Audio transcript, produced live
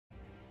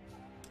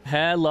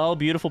Hello,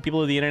 beautiful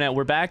people of the internet.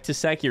 We're back to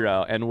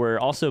Sekiro, and we're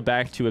also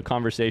back to a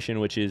conversation,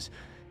 which is,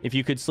 if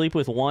you could sleep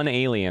with one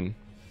alien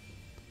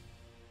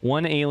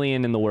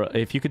in the world,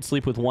 if you could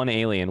sleep with one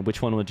alien,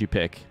 which one would you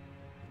pick?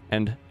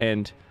 And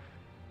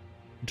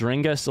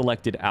Dringa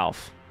selected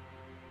Alf.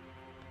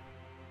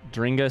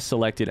 Dringa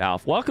selected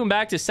Alf. Welcome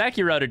back to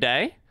Sekiro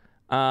today.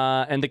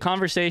 And the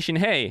conversation,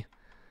 hey,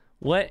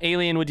 what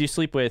alien would you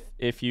sleep with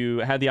if you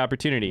had the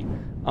opportunity?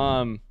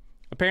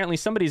 Apparently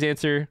somebody's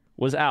answer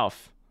was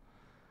Alf.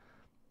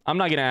 I'm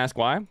not going to ask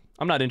why.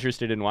 I'm not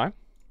interested in why.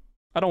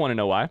 I don't want to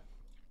know why. I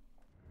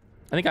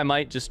think I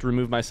might just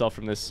remove myself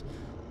from this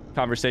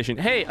conversation.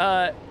 Hey,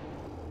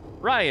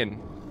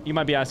 Ryan, you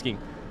might be asking,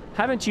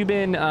 haven't you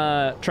been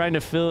trying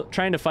to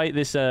fight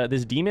this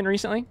this demon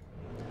recently?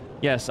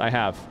 Yes, I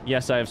have.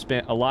 Yes, I have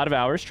spent a lot of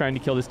hours trying to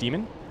kill this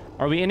demon.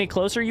 Are we any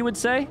closer, you would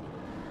say?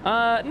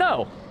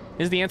 No,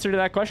 is the answer to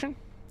that question.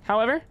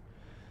 However,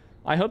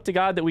 I hope to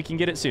God that we can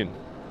get it soon.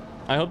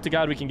 I hope to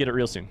God we can get it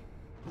real soon.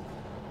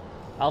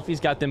 Alf's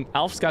got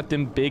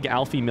them big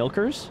Alfie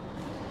milkers.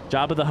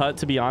 Jabba the Hutt,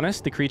 to be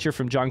honest, the creature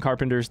from John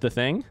Carpenter's The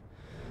Thing.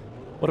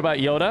 What about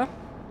Yoda?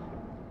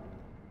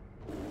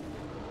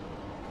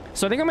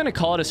 So I think I'm going to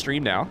call it a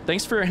stream now.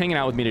 Thanks for hanging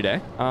out with me today.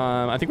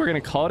 I think we're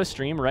going to call it a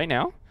stream right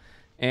now.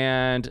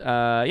 And,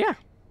 yeah.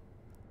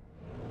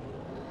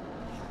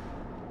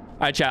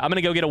 All right, chat. I'm going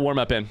to go get a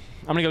warm-up in.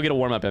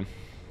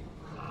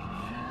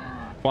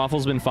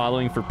 Waffle's been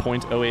following for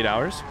 0.08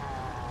 hours.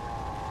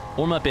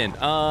 Warm-up in.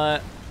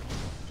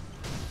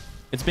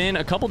 It's been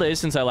a couple days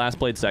since I last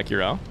played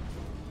Sekiro.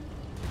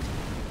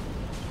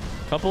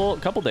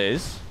 Couple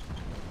days.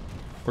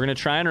 We're going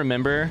to try and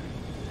remember...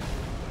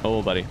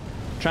 Oh, buddy.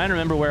 Try and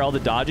remember where all the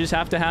dodges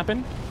have to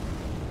happen.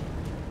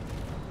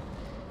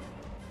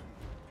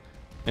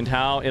 And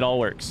how it all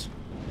works.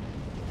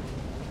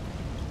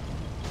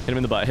 Hit him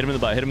in the butt, hit him in the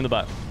butt, hit him in the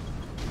butt.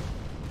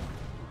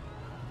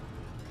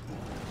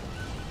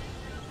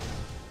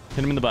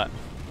 Hit him in the butt.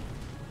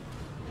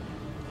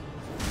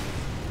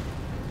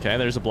 Okay,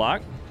 there's a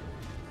block.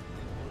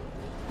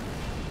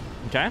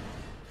 Okay.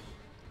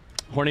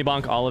 Horny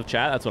bonk olive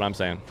chat, that's what I'm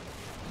saying.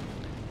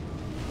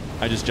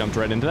 I just jumped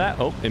right into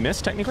that. Oh, it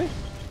missed technically.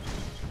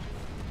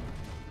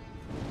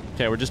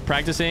 Okay, we're just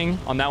practicing.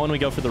 On that one, we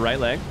go for the right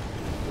leg.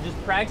 We're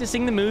just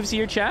practicing the moves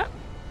here, chat.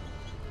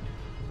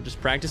 We're just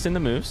practicing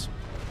the moves.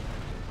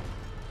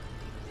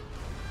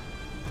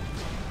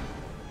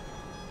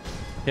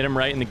 Hit him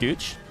right in the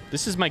gooch.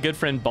 This is my good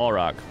friend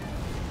Balrog.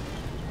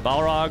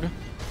 Balrog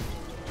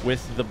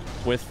with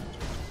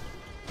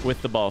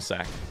the ball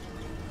sack.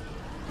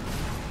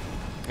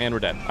 And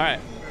we're dead. All right.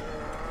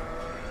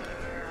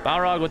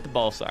 Balrog with the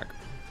ball sack.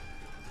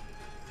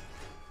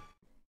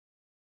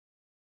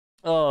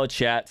 Oh,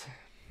 chat.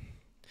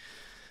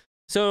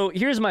 So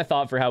here's my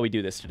thought for how we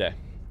do this today.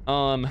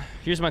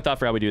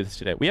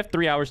 We have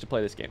 3 hours to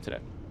play this game today.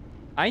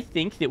 I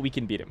think that we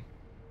can beat him.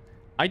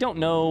 I don't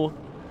know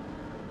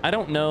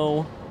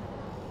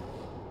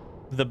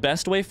the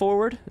best way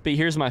forward, but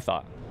here's my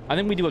thought. I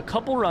think we do a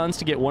couple runs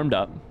to get warmed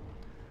up,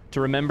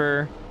 to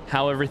remember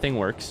how everything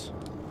works.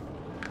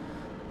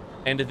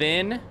 And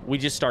then we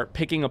just start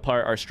picking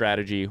apart our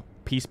strategy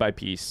piece by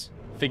piece,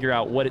 figure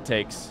out what it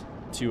takes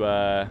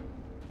to,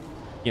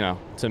 you know,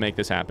 to make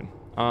this happen.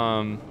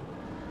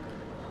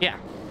 Yeah.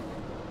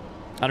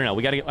 I don't know.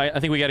 I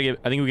think we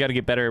gotta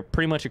get better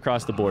pretty much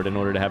across the board in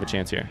order to have a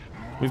chance here.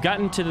 We've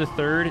gotten to the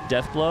third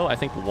death blow, I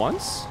think,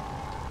 once.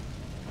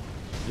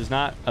 There's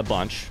not a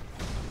bunch.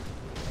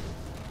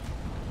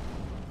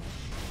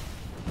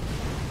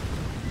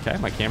 Okay,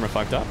 my camera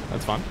fucked up.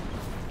 That's fun.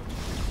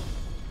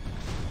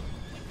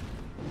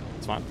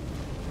 It's fine.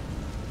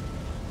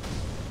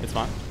 It's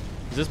fine.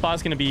 Is this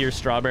boss gonna be your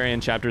strawberry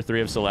in chapter 3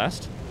 of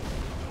Celeste?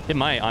 It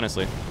might,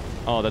 honestly.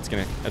 Oh, that's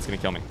gonna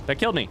kill me. That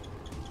killed me.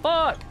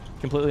 Fuck!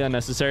 Completely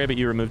unnecessary, but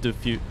you removed a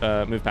few,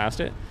 move past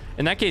it.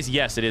 In that case,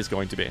 yes, it is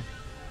going to be.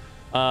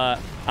 I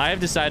have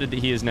decided that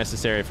he is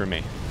necessary for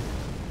me.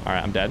 All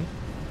right, I'm dead.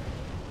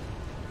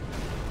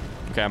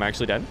 Okay, I'm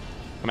actually dead.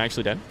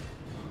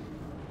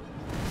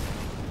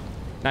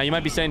 Now, you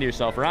might be saying to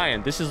yourself,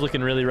 Ryan, this is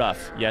looking really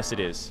rough. Yes, it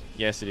is.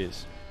 Yes, it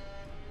is.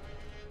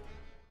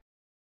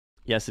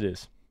 Yes, it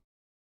is.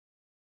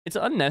 It's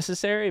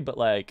unnecessary, but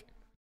like,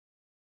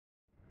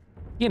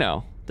 you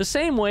know, the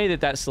same way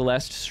that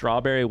Celeste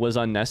strawberry was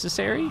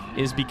unnecessary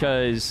is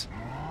because,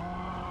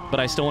 but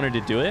I still wanted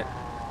to do it.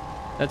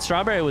 That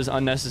strawberry was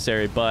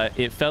unnecessary, but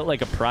it felt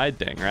like a pride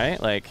thing,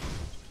 right? Like,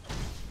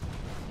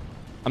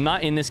 I'm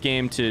not in this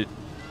game to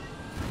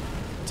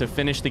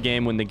finish the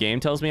game when the game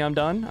tells me I'm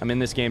done. I'm in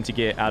this game to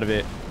get out of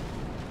it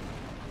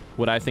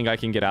what I think I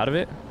can get out of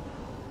it.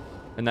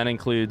 And that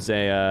includes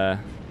a,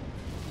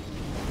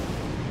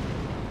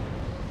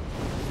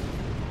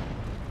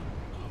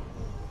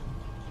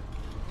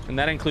 and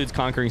that includes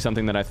conquering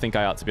something that I think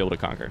I ought to be able to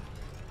conquer.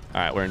 All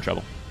right, we're in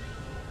trouble.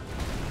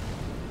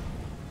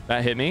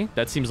 That hit me.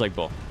 That seems like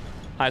bull.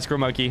 Hi,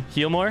 Squirrel Monkey.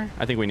 Heal more?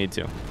 I think we need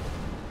to.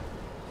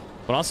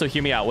 But also,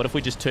 hear me out. What if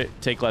we just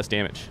take less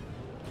damage?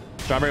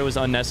 Strawberry was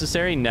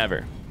unnecessary?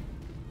 Never.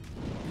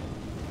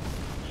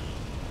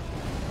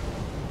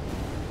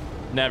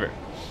 Never.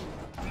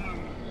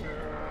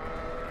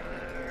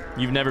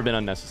 You've never been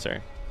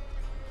unnecessary.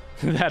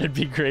 That'd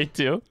be great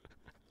too.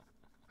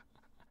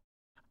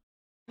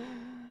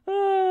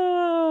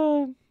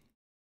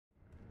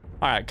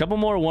 All right, couple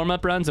more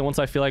warm-up runs, and once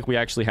I feel like we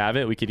actually have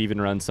it, we could even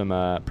run some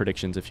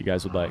predictions if you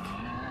guys would like.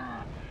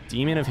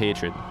 Demon of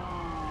Hatred.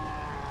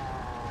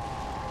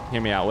 Hear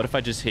me out. What if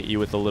I just hit you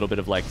with a little bit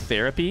of like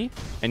therapy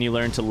and you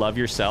learn to love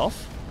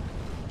yourself?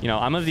 You know,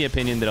 I'm of the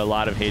opinion that a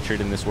lot of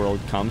hatred in this world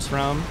comes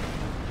from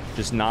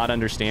just not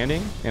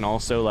understanding, and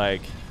also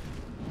like,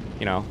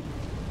 you know.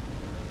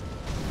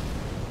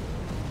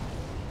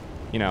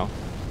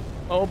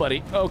 Oh,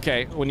 buddy.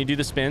 Okay, when you do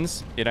the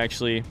spins, it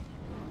actually...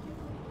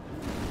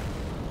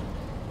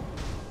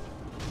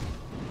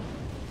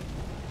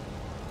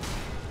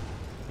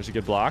 There's a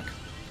good block.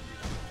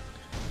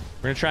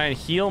 We're going to try and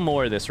heal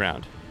more this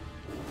round.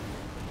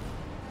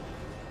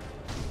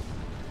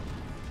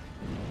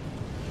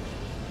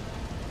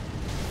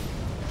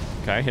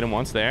 Okay, hit him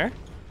once there.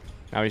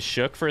 Now he's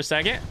shook for a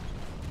second.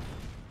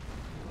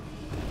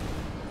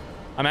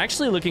 I'm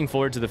actually looking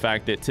forward to the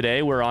fact that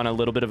today we're on a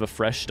little bit of a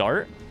fresh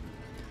start.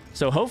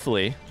 So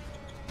hopefully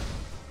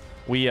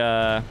we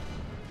don't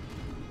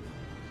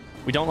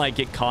like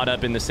get caught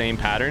up in the same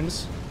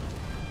patterns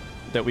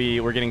that we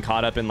were getting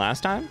caught up in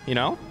last time, you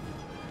know?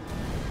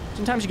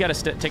 Sometimes you got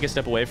to take a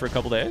step away for a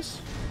couple days.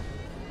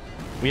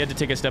 We had to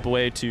take a step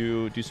away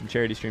to do some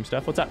charity stream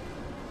stuff. What's up?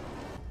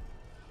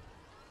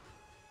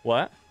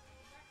 What?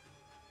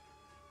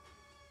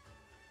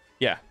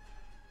 Yeah.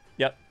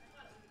 Yep.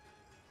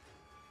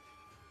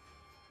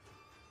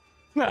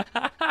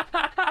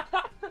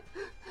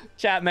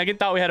 Chat, Megan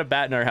thought we had a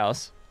bat in our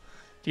house.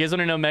 Do you guys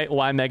want to know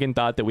why Megan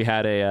thought that we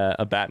had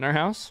a bat in our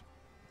house?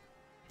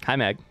 Hi,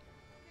 Meg.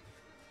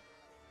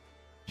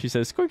 She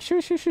says, "Squeak,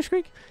 squeak, squeak, squeak,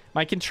 squeak."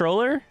 My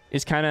controller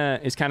is kind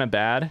of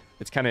bad.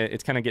 It's kind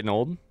of getting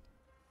old.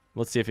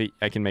 Let's see if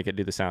I can make it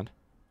do the sound.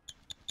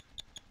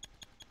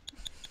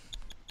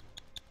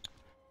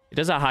 It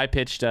does a high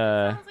pitched.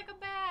 Sounds like a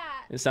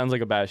bat. It sounds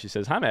like a bat. She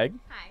says, "Hi, Meg."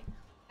 Hi.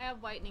 I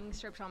have whitening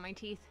strips on my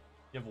teeth.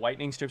 You have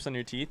whitening strips on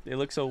your teeth. They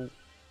look so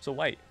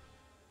white.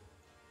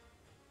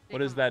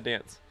 What is that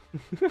dance?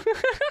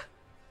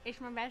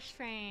 It's my best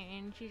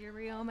friend. She's a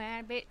real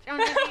mad bitch on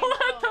the dance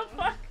What the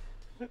fuck?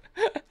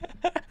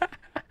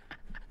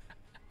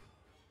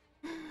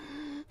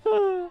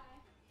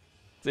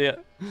 See ya.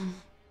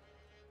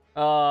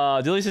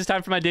 Dilly says,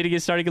 time for my day to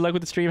get started. Good luck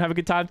with the stream. Have a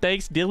good time.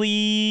 Thanks,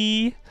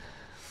 Dilly.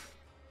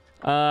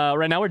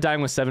 Right now we're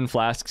dying with 7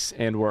 flasks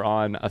and we're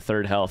on a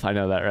 3rd health. I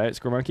know that, right,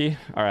 Squirrel Monkey?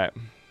 All right.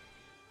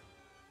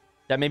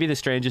 That may be the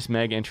strangest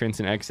Meg entrance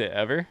and exit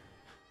ever.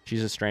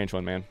 She's a strange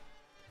one, man.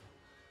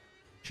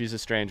 She's a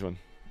strange one.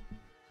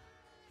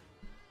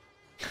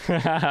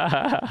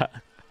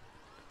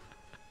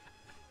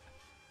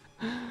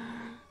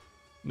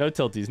 No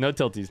tilties, no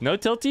tilties, no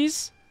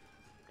tilties.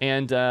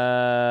 And,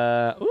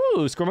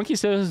 ooh, Squirrel Monkey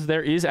says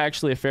there is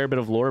actually a fair bit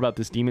of lore about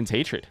this demon's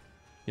hatred.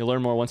 You'll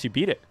learn more once you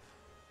beat it.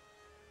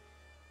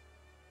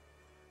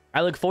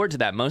 I look forward to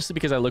that, mostly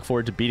because I look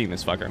forward to beating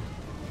this fucker.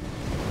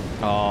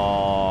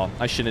 Oh,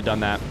 I shouldn't have done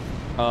that.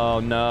 Oh,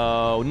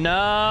 no.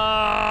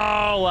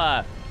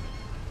 No!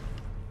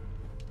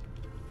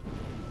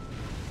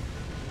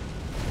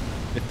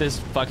 If this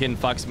fucking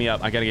fucks me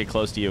up, I gotta get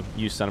close to you,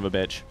 you son of a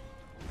bitch.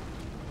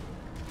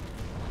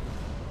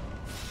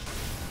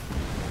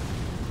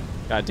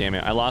 God damn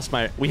it. I lost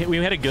my... We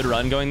had a good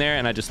run going there,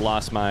 and I just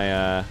lost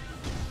my...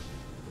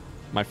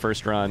 my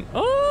first run.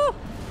 Oh!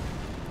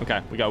 Okay,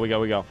 we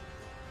go.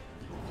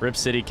 Rip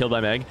City, killed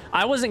by Meg.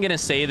 I wasn't gonna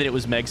say that it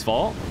was Meg's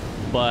fault,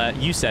 but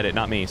you said it,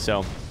 not me,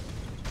 so...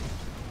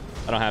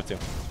 I don't have to.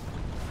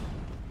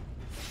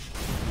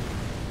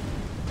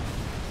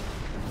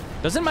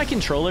 Doesn't my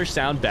controller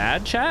sound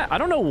bad, chat? I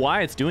don't know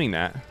why it's doing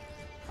that.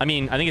 I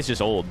mean, I think it's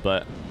just old,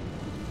 but...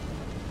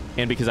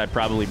 And because I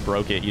probably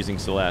broke it using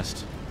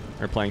Celeste.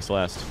 Or playing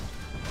Celeste.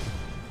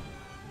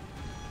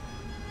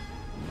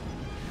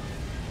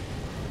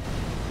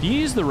 Do you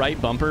use the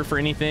right bumper for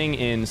anything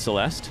in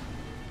Celeste?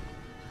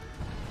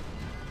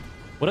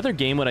 What other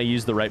game would I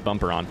use the right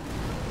bumper on?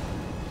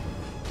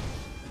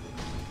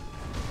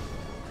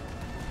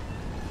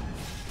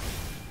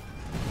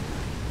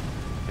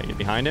 Okay, get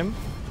behind him.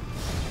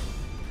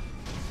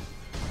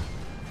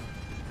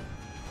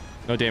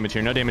 No damage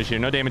here, no damage here,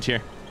 no damage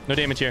here. No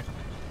damage here.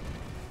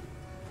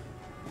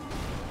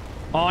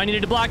 Oh, I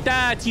needed to block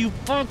that, you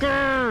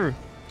fucker!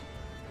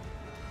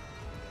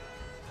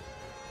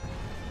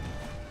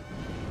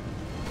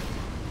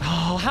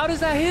 Oh, how does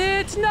that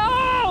hit?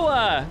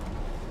 No!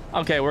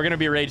 Okay, we're gonna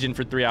be raging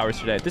for 3 hours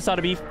today. This ought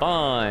to be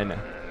fun.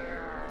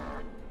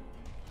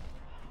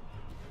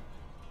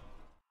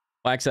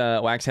 Wax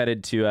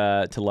headed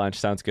to lunch.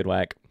 Sounds good,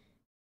 Wack.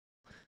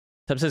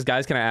 Tub says,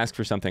 guys, can I ask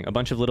for something? A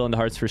bunch of little into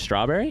hearts for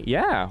strawberry?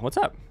 Yeah, what's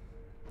up?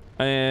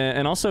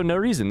 And also no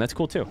reason. That's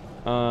cool too.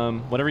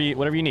 Whatever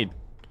you need.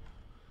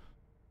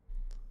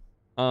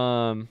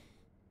 I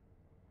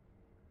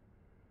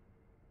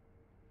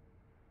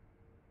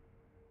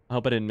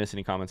hope I didn't miss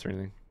any comments or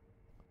anything.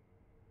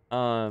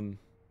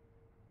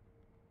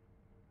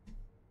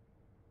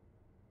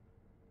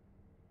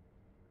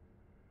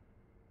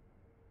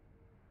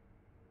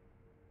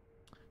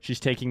 She's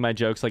taking my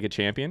jokes like a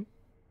champion.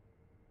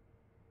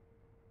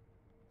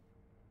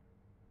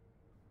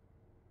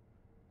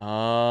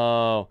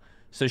 Oh,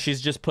 so she's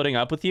just putting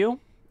up with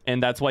you,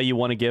 and that's why you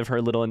want to give her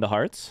little into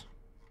hearts?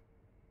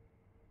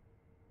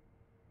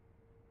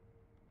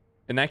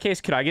 In that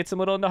case, could I get some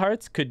little into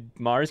hearts? Could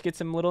Mars get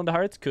some little into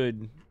hearts?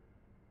 Could...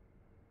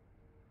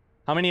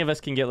 How many of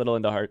us can get little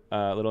into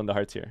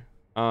hearts here?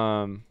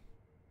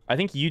 I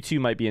think you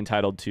two might be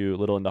entitled to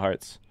little into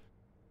hearts.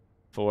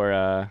 For,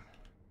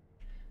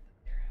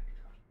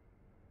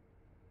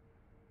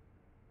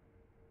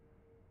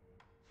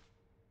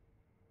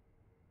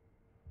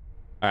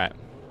 All right.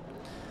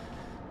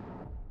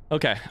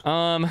 Okay.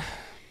 Can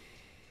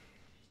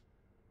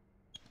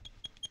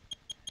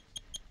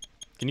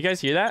you guys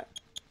hear that?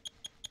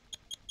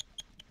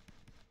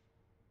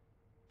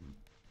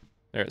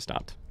 There, it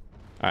stopped.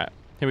 All right.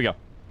 Here we go.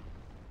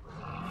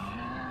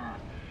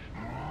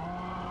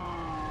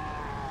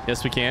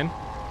 Yes, we can.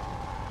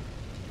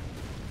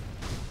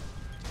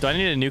 Do I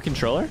need a new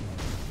controller?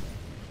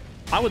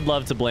 I would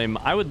love to blame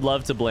my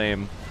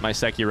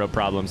Sekiro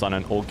problems on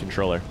an old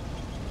controller.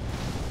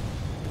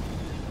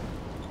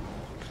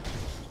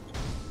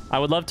 I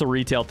would love to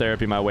retail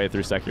therapy my way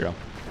through Sekiro.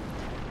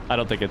 I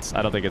don't think it's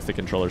the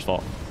controller's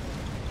fault.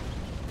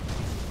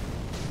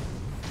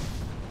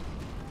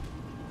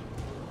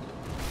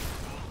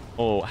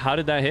 Oh, how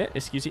did that hit?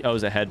 Excuse me. Oh, it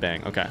was a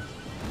headbang. Okay.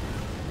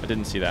 I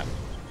didn't see that.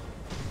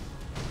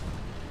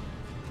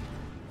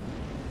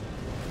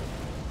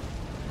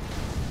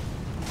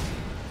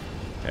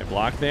 Okay,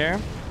 block there.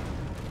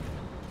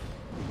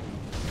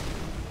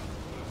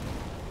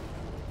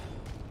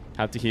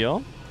 Have to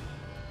heal.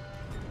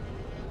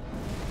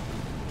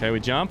 Okay, we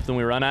jump, then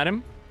we run at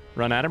him.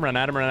 Run at him, run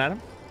at him, run at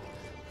him.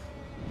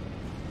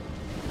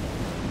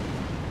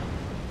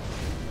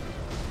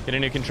 Get a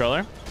new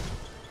controller.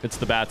 It's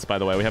the bats, by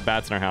the way. We have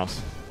bats in our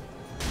house.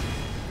 Do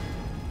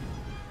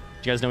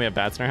you guys know we have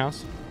bats in our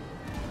house?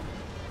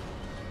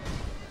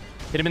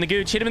 Hit him in the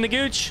gooch, hit him in the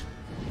gooch!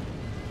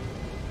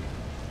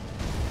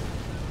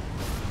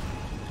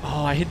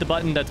 Oh, I hit the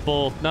button. That's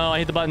bull. No, I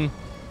hit the button.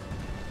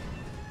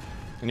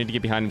 I need to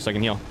get behind him so I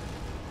can heal.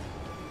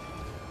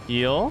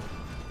 Heal.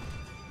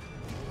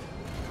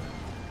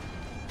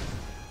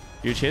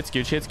 Gooch hits,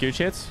 gooch hits, gooch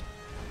hits.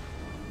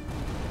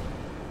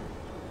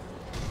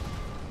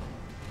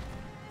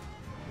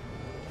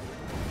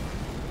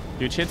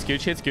 Gooch hits,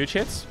 gooch hits, gooch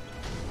hits.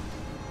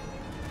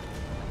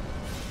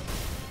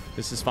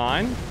 This is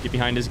fine. Get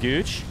behind his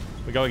gooch.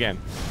 We go again.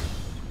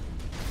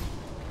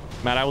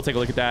 Matt, I will take a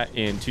look at that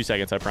in 2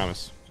 seconds, I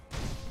promise.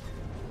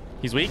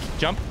 He's weak.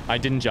 Jump. I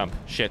didn't jump.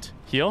 Shit.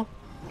 Heal.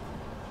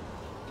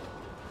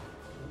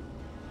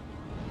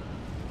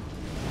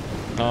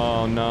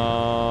 Oh,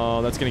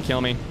 no. That's going to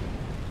kill me.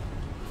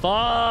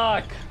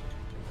 Fuck!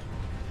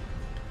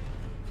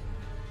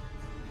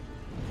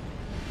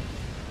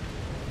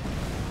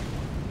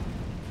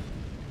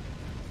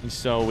 He's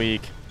so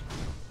weak.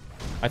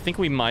 I think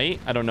we might.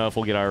 I don't know if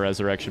we'll get our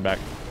resurrection back.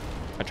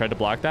 I tried to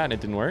block that and it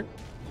didn't work.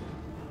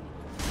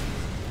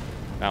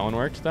 That one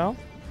worked, though.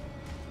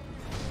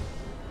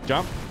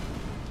 Jump.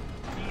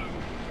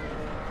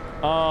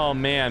 Oh,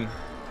 man. Have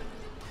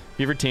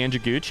you ever tanned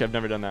your gooch? I've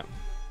never done that.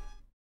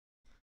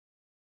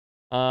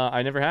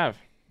 I never have.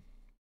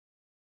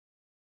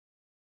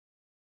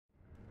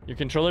 Your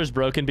controller's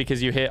broken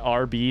because you hit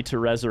RB to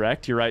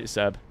resurrect. You're right,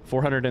 Seb.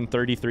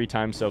 433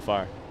 times so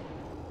far.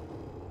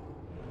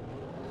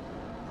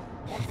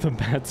 The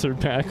bats are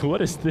back.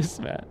 What is this,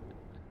 Matt?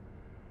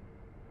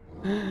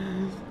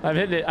 I've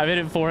hit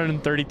it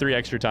 433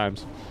 extra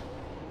times.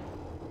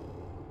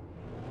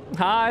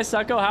 Hi,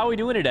 Sucko. How are we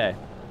doing today?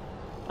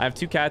 I have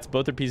 2 cats.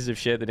 Both are pieces of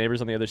shit. The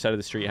neighbors on the other side of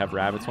the street have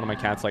rabbits. One of my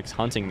cats likes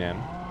hunting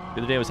them.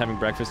 The other day I was having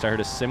breakfast. I heard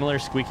a similar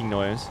squeaking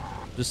noise.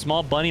 The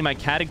small bunny my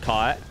cat had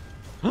caught.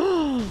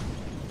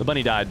 The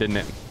bunny died, didn't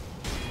it?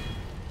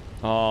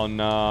 Oh,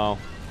 no.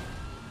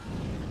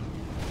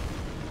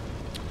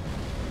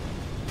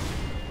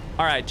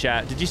 All right,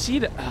 chat. Did you see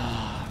that?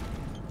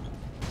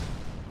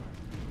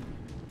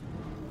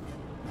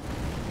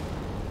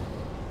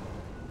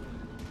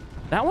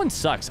 That one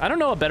sucks. I don't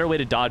know a better way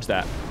to dodge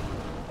that.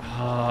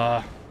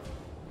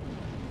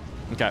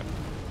 Okay.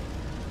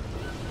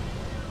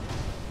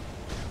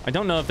 I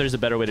don't know if there's a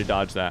better way to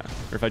dodge that,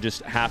 or if I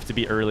just have to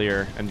be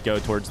earlier and go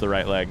towards the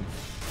right leg.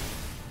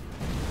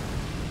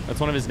 That's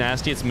one of his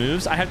nastiest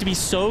moves. I have to be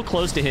so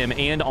close to him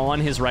and on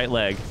his right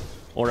leg,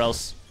 or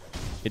else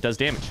it does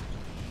damage.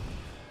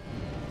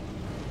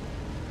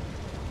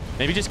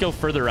 Maybe just go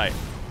further right.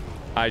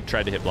 I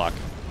tried to hit block,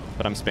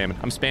 but I'm spamming.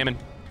 I'm spamming.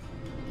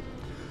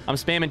 I'm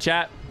spamming,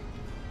 chat.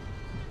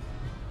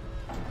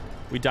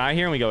 We die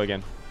here and we go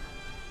again.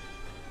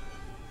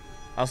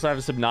 I also have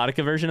a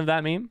Subnautica version of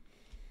that meme.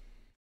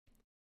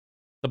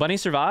 The bunny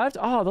survived?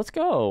 Oh, let's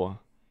go.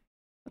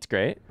 That's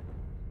great.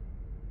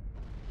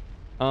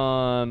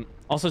 Also,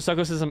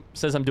 Sucko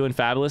says I'm doing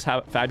fabulous.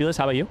 Fabulous.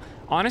 How about you?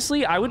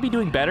 Honestly, I would be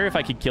doing better if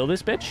I could kill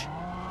this bitch.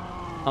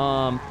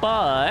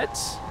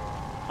 But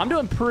I'm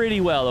doing pretty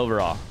well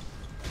overall.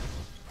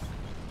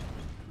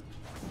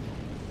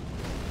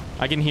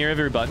 I can hear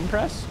every button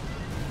press.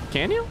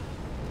 Can you?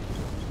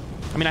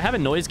 I mean, I have a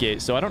noise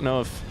gate, so I don't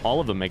know if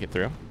all of them make it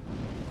through.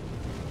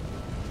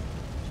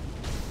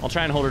 I'll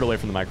try and hold it away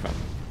from the microphone.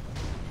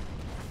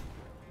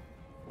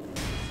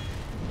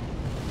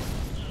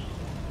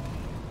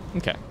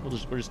 Okay,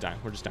 we're just done.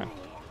 We're just done.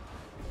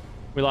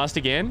 We lost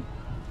again.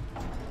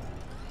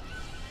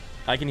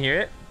 I can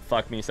hear it.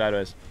 Fuck me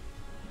sideways.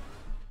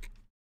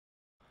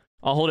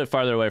 I'll hold it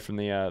farther away from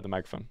the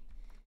microphone.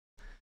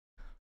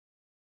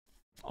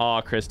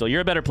 Aw, Crystal,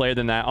 you're a better player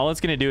than that. All it's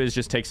gonna do is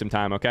just take some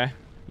time, okay?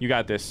 You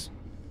got this.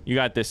 You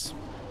got this.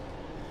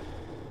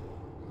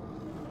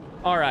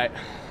 All right.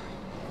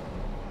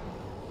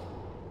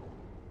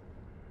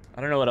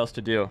 I don't know what else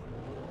to do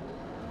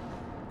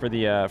for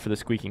the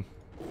squeaking.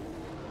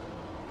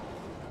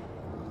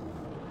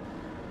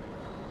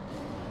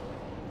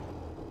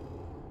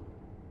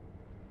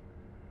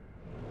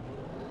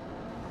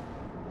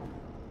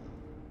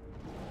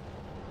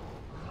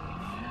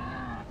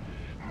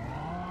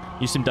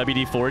 Use some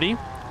WD-40.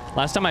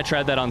 Last time I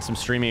tried that on some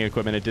streaming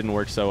equipment, it didn't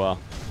work so well.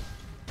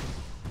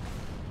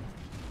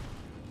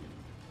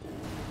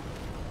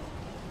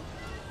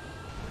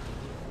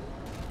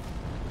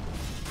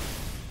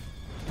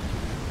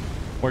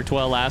 Worked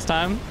well last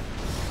time.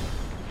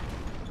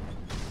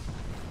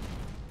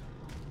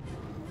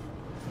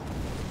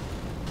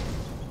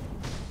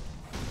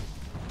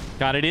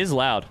 God, it is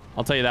loud.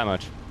 I'll tell you that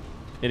much.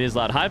 It is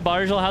loud. Hi,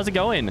 Bargel. How's it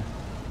going?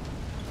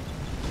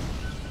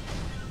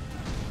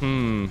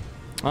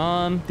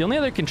 The only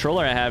other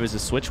controller I have is a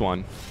Switch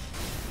one.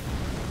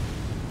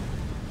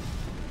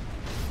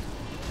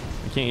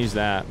 I can't use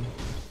that.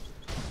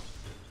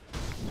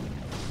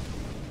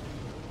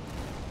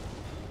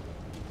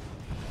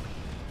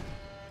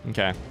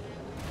 Okay.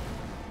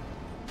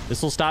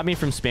 This will stop me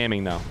from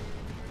spamming, though.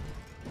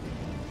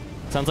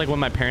 Sounds like when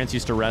my parents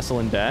used to wrestle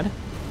in bed.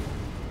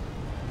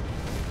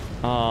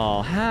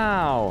 Oh,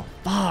 how?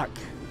 Fuck.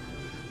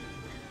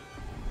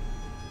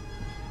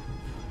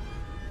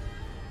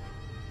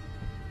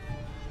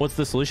 What's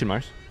the solution,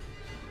 Mars?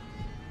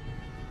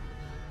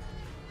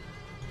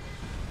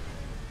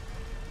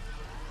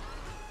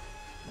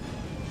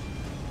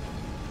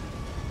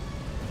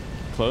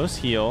 Close,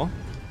 heal.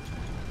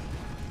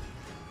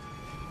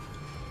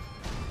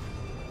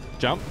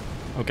 Jump.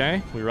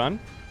 Okay, we run.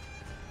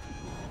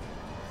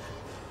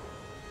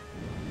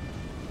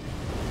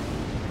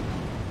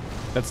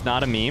 That's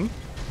not a meme.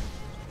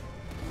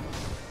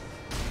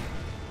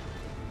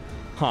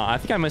 Huh, I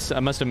think I must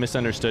have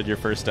misunderstood your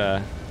first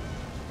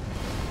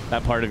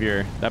that part of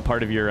your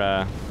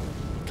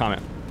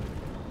comment.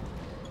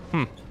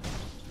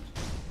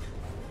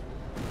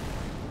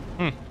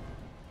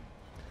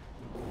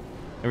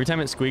 Every time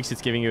it squeaks,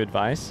 it's giving you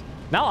advice.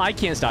 Now I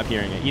can't stop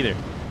hearing it either.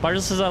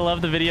 Bargel says, I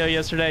loved the video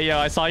yesterday. Yo,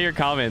 I saw your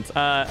comments.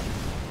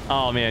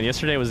 Oh man,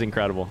 yesterday was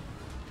incredible.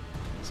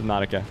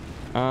 Subnautica.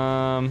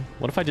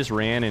 What if I just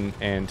ran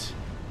and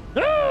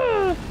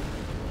ah!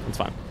 It's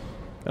fine.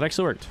 That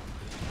actually worked.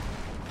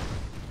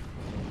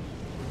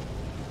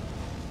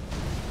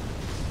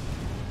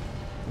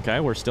 Okay,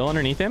 we're still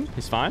underneath him.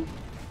 He's fine.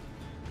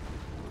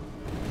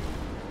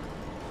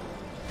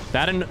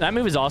 That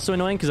move is also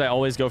annoying because I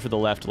always go for the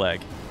left leg.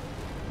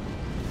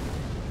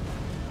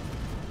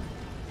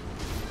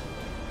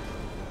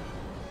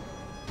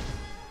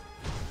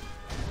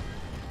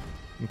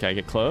 Okay,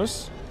 get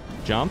close.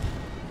 Jump.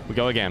 We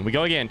go again. We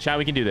go again. Chat,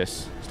 we can do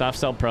this. Stop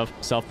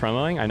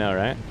self-promoting. I know,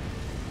 right?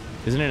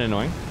 Isn't it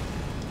annoying?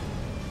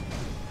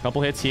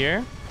 Couple hits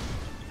here.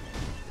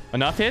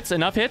 Enough hits.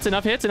 Enough hits.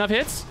 Enough hits. Enough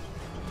hits.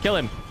 Kill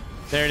him.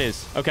 There it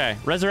is. Okay.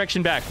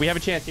 Resurrection back. We have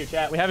a chance here,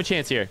 chat. We have a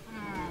chance here.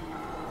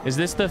 Is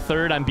this the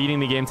third I'm beating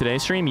the game today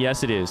stream?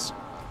 Yes, it is.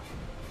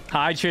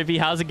 Hi, Trippy.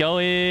 How's it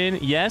going?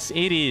 Yes,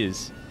 it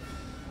is.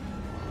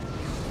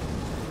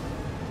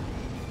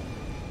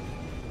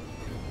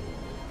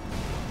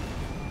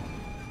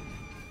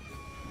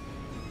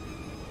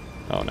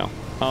 Oh, no.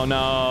 Oh,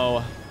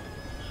 no.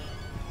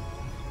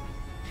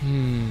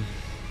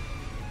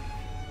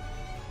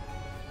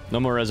 No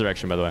more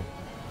resurrection, by the way.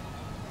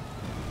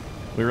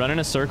 We run in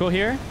a circle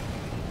here.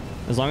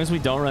 As long as we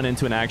don't run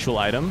into an actual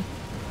item,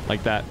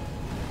 like that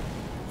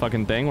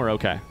fucking thing, we're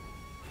okay.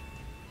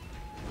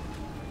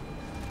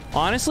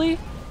 Honestly,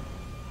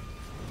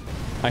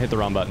 I hit the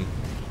wrong button.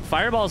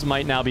 Fireballs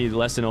might now be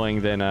less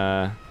annoying than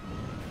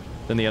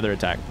the other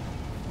attack.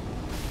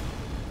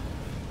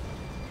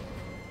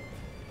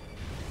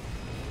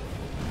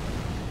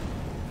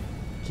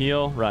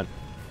 Heal, run.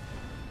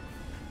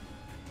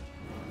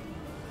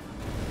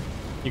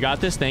 You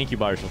got this? Thank you,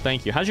 Bargel.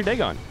 Thank you. How's your day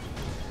going?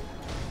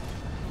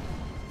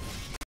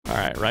 All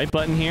right, right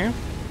button here.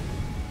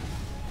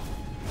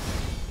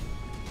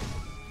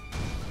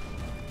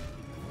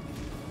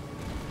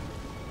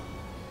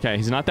 Okay,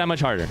 he's not that much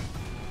harder.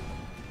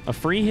 A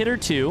free hit or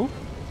two.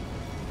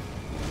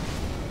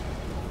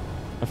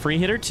 A free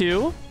hit or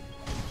two.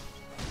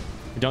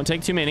 Don't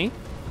take too many.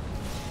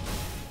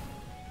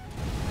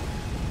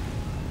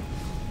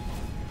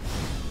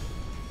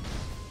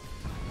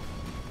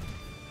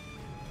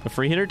 A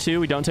free hit or two.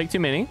 We don't take too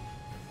many.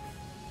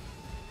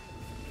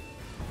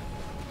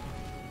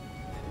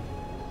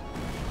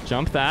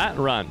 Jump that.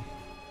 Run.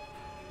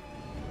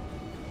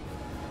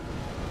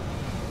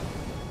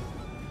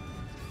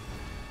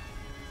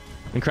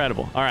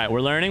 Incredible. All right, we're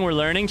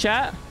learning,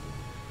 chat.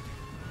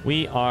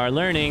 We are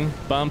learning.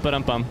 Bum,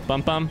 ba-dum, bum,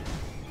 bum, bum.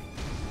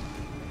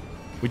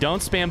 We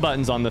don't spam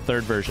buttons on the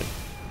third version,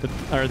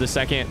 or the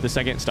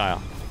second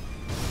style.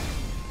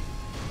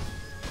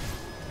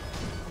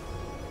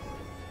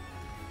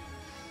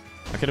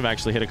 I could have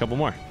actually hit a couple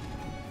more.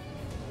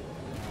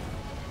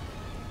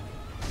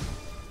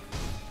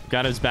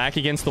 Got his back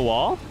against the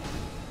wall.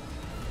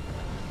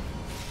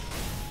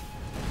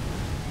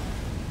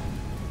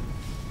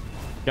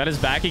 Got his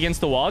back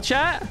against the wall,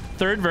 chat.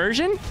 Third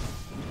version.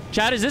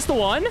 Chat, is this the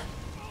one?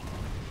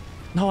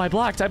 No, I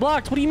blocked.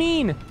 What do you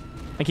mean?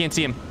 I can't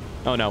see him.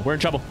 Oh no, we're in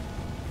trouble.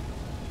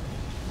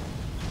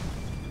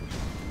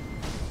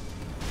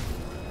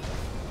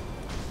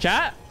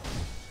 Chat.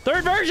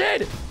 Third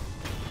version.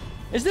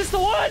 Is this the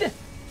one?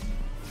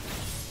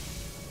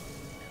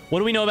 What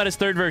do we know about his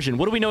third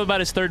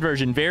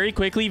version? Very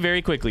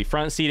quickly.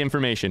 Front seat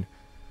information.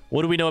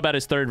 What do we know about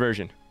his third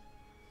version?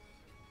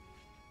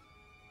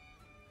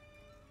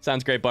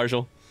 Sounds great,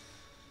 Barjel.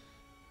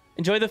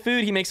 Enjoy the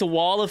food. He makes a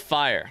wall of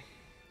fire.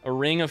 A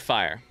ring of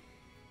fire.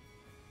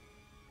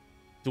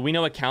 Do we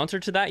know a counter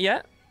to that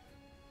yet?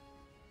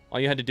 All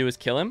you had to do is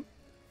kill him.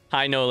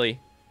 Hi, Noli.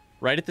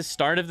 Right at the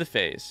start of the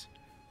phase.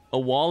 A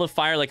wall of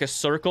fire, like a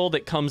circle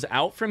that comes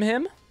out from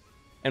him.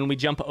 And we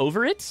jump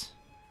over it.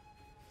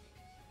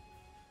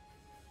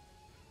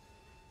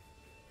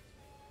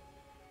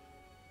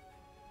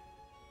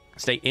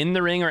 Stay in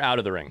the ring or out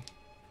of the ring?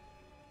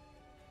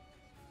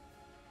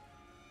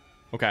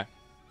 Okay.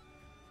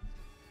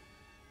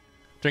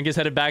 Drink is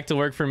headed back to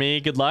work for me.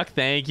 Good luck.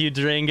 Thank you,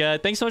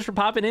 Dringa. Thanks so much for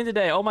popping in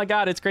today. Oh my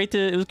god, it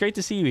was great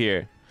to see you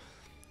here.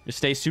 Just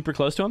stay super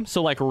close to him.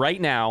 So like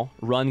right now,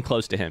 run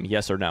close to him.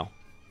 Yes or no?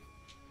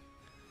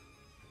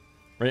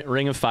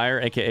 Ring of Fire,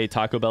 aka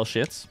Taco Bell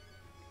shits.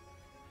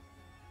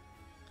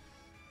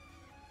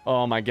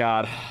 Oh my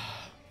god.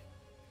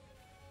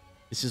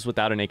 This is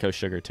without an Aco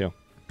sugar too.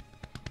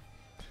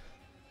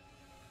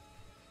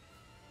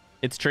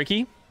 It's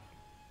tricky.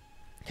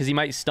 Because he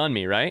might stun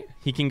me, right?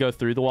 He can go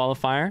through the wall of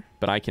fire,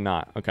 but I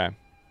cannot. Okay.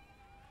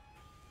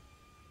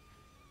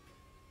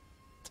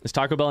 Is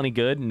Taco Bell any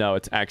good? No,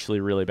 it's actually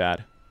really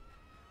bad.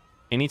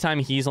 Anytime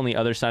he's on the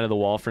other side of the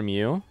wall from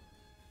you,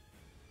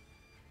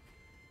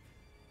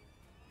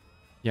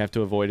 you have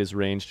to avoid his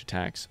ranged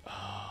attacks.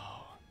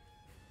 Oh.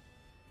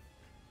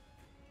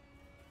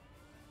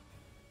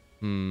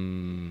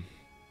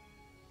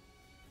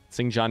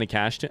 Sing Johnny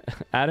Cash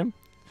at him?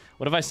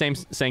 What if I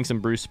sang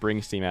some Bruce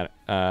Springsteen at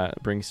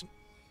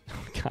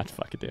God,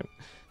 fuck it, dude.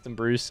 Some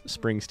Bruce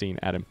Springsteen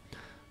at him.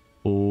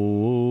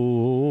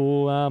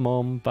 Oh, I'm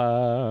on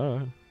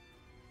fire.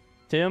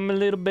 Tell me,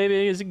 little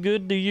baby, is it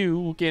good to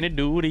you? Can it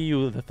do to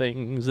you the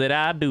things that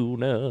I do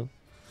now?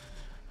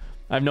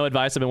 I have no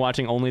advice. I've been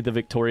watching only the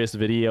Victorious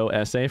video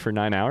essay for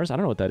 9 hours. I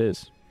don't know what that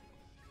is.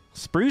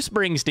 Spruce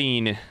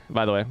Springsteen,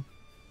 by the way.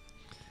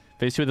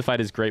 Phase 2 of the fight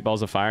is Great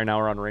Balls of Fire. Now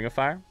we're on Ring of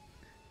Fire.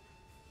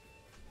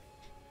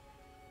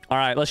 All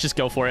right, let's just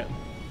go for it.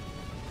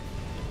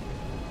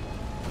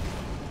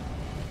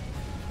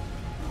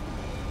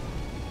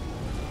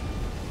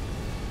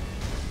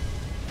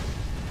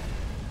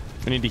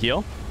 I need to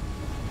heal.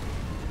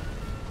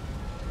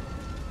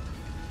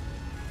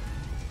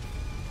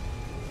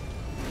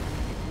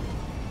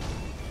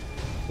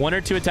 One or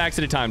two attacks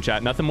at a time,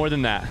 chat. Nothing more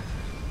than that.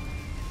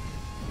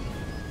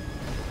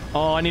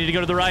 Oh, I needed to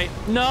go to the right.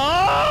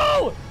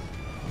 No!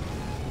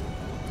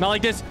 Not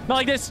like this. Not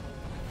like this.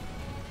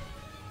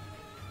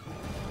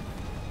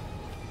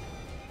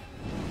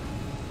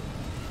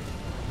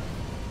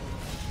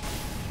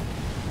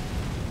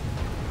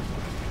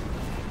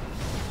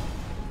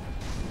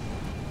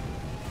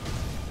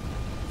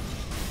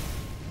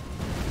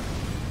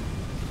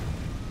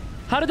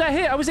 How did that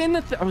hit? I was in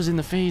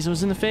the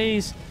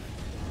phase.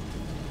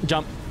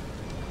 Jump.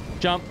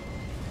 Jump.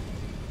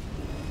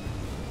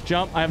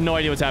 Jump. I have no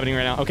idea what's happening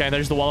right now. Okay,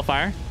 there's the wall of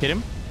fire. Hit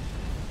him.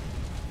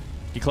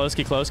 Get close,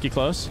 get close, get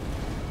close.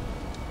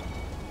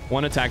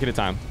 One attack at a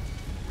time.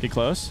 Get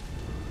close.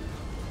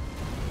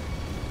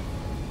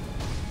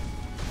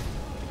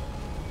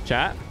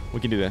 Chat, we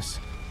can do this.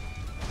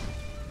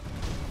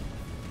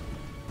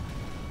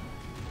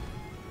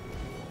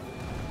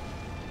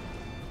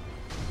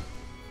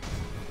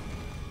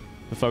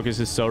 The focus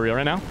is so real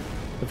right now.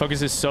 The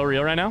focus is so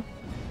real right now.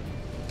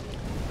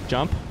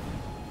 Jump.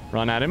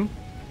 Run at him.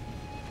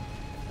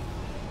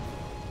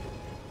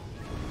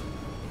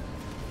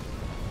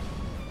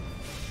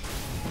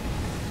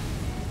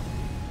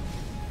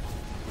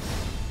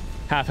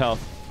 Half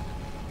health.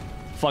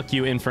 Fuck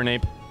you,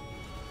 Infernape.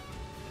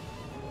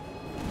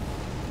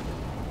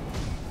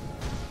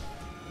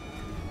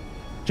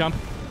 Jump.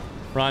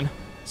 Run.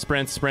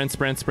 Sprint, sprint,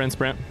 sprint, sprint,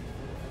 sprint.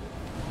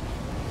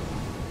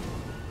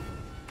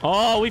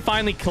 Oh, we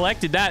finally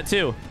collected that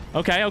too.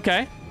 Okay,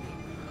 okay.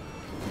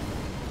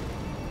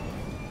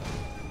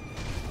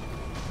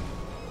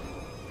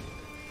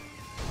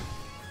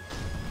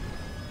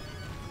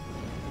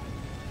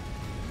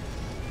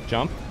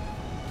 Jump.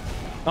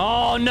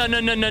 Oh, no, no,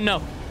 no, no,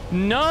 no.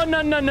 No,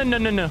 no, no, no, no,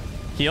 no, no.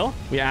 Heal.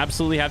 We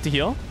absolutely have to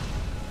heal.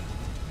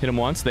 Hit him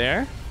once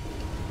there.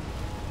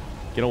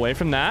 Get away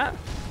from that.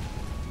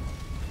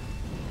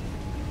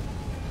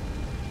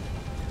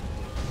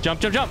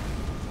 Jump, jump, jump.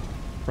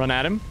 Run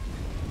at him.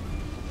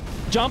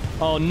 Jump.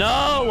 Oh,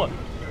 no.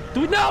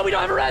 No, we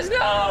don't have a res.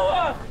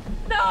 No.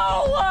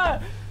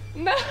 No.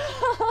 No.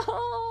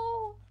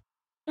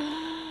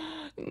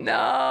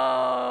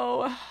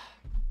 No.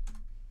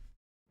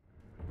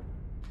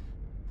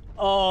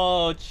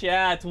 Oh,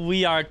 chat.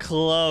 We are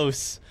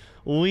close.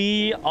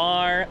 We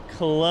are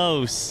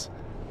close.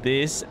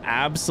 This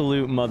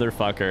absolute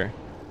motherfucker.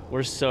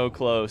 We're so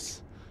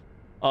close.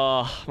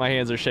 Oh, my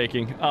hands are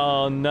shaking.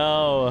 Oh,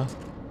 no.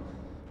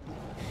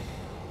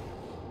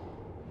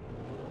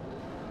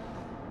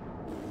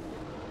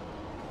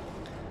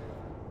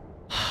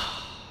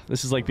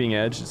 This is like being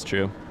edged. It's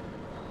true.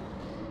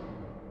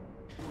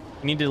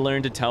 You need to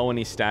learn to tell when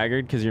he's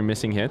staggered because you're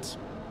missing hits.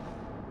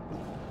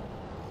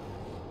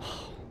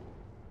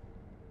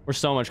 We're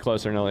so much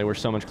closer, Nelly. We're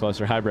so much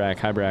closer. Hi, Brack.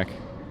 Hi, Brack.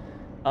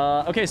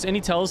 Okay, so any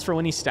tells for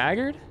when he's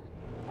staggered?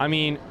 I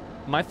mean,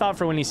 my thought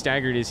for when he's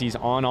staggered is he's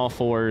on all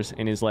fours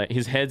and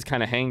his head's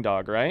kind of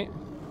hangdog, right?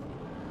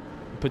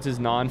 He puts his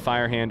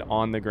non-fire hand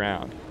on the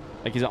ground.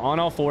 Like he's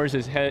on all fours,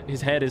 his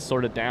head is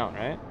sort of down,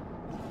 right?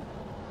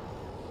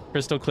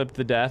 Crystal clipped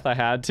the death. I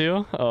had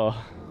to.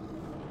 Oh.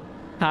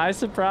 Hi,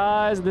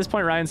 surprise. At this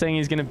point, Ryan saying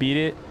he's going to beat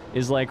it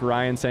is like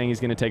Ryan saying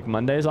he's going to take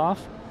Mondays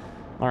off.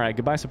 All right,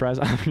 goodbye, surprise.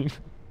 I mean,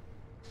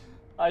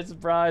 hi,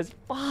 surprise.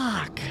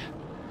 Fuck.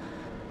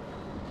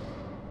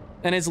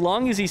 And as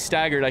long as he's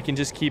staggered, I can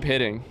just keep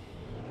hitting.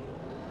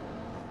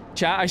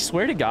 Chat, I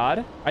swear to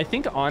God, I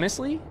think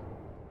honestly,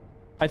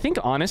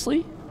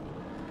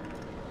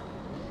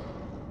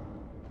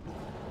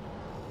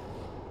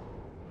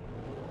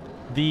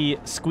 the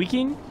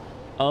squeaking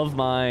of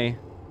my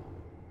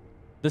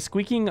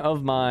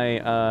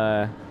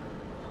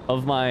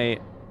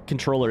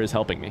controller is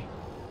helping me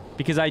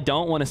because I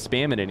don't want to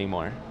spam it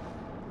anymore.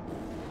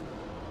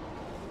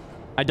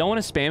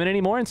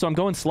 And so I'm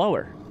going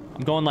slower.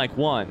 I'm going like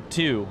 1,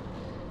 2,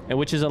 and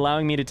which is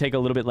allowing me to take a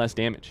little bit less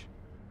damage.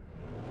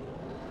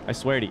 I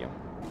swear to you.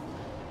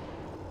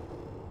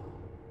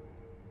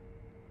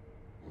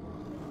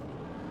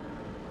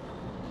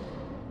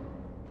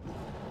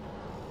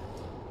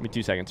 Give me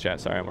 2 seconds,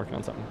 chat. Sorry, I'm working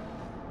on something.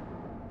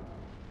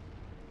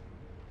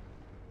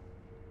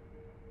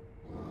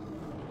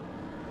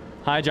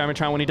 Hi,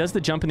 Gymatron. When he does the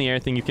jump in the air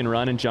thing, you can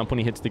run and jump when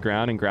he hits the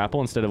ground and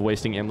grapple instead of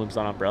wasting emblems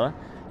on Umbrella.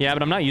 Yeah,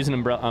 but I'm not using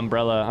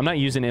Umbrella. I'm not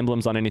using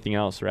emblems on anything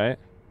else, right?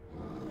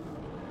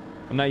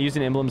 I'm not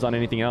using emblems on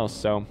anything else,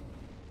 so...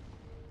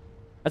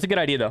 That's a good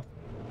idea, though.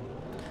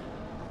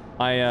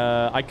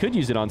 I could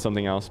use it on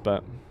something else,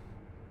 but...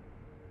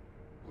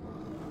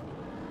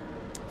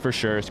 For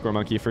sure, Square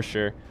Monkey, for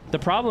sure. The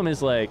problem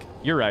is, like...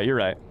 You're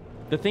right.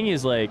 The thing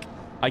is, like,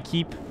 I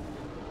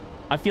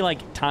feel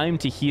like time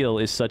to heal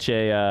is such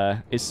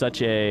a...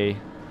 Did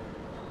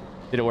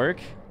it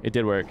work? It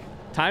did work.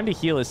 Time to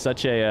heal is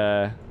such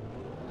a...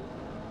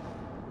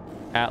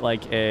 At,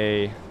 like,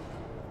 a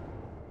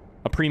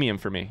premium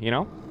for me, you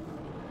know?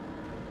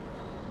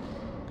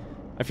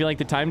 I feel like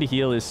the time to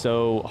heal is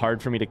so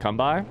hard for me to come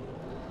by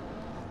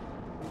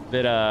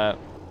that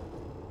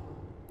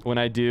when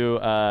I do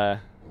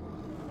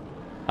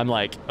I'm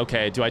like,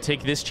 okay, do I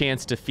take this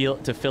chance to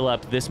fill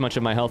up this much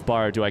of my health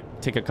bar, or do I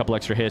take a couple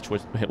extra hits,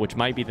 which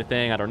might be the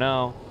thing? I don't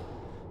know.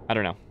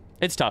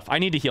 It's tough. I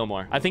need to heal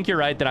more. I think you're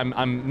right that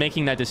I'm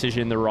making that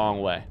decision the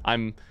wrong way.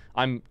 I'm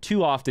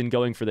too often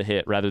going for the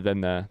hit rather than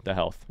the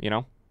health, you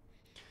know?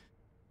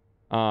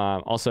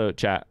 Also,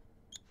 chat.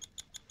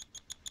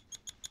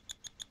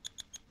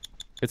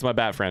 It's my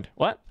bat friend.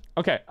 What?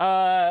 Okay.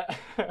 I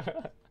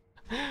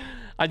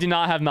do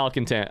not have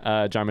Malcontent,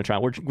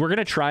 Jarmatron. We're going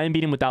to try and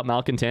beat him without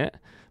Malcontent,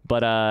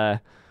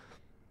 but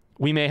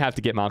we may have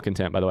to get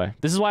Malcontent, by the way.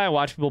 This is why I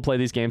watch people play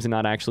these games and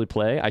not actually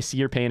play. I see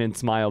your pain and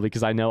smile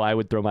because I know I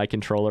would throw my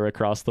controller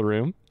across the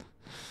room.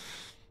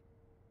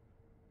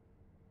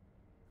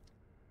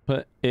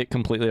 Put it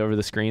completely over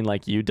the screen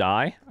like you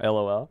die.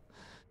 LOL.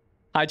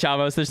 Hi,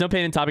 Chavos. There's no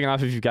pain in topping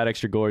off if you've got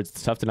extra gourds.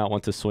 It's tough to not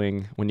want to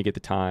swing when you get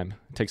the time.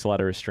 It takes a lot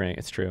of restraint.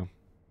 It's true.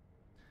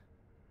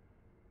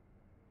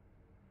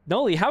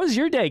 Noli, how is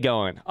your day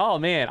going? Oh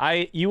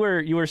man, you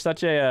were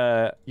such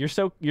a you're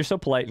so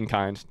polite and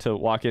kind to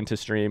walk into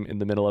stream in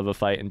the middle of a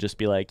fight and just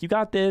be like, you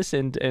got this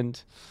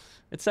and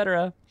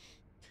etc.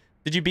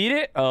 Did you beat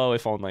it? Oh,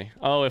 if only.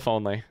 Oh, if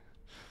only.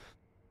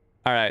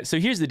 All right, so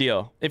here's the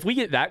deal. If we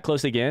get that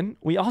close again,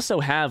 we also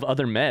have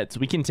other meds.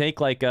 We can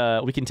take like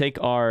we can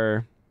take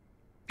our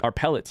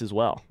pellets as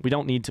well. We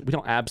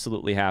don't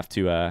absolutely have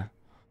to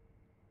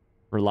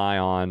rely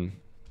on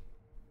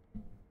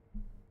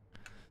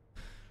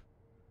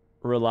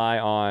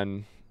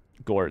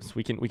gourds.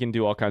 We can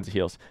do all kinds of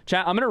heals.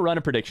 Chat, I'm gonna run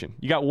a prediction.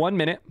 You got 1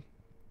 minute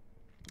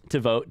to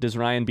vote. Does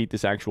Ryan beat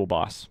this actual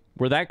boss?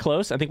 We're that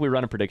close. I think we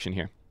run a prediction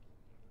here.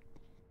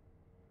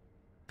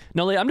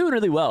 No, I'm doing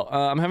really well.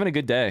 I'm having a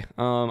good day.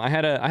 I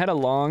had a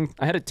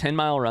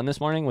 10-mile run this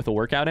morning with a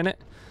workout in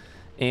it,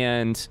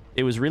 and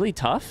it was really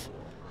tough.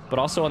 But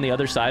also on the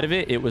other side of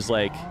it, it was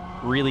like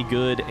really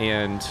good.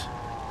 And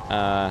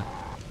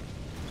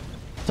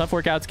tough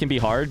workouts can be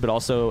hard, but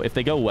also if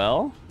they go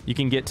well, you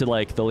can get to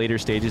like the later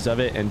stages of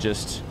it and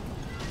just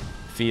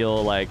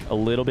feel like a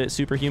little bit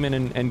superhuman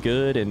and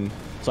good. And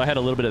so I had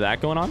a little bit of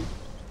that going on.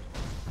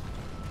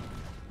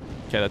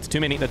 Okay, that's too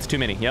many. That's too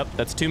many. Yep,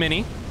 that's too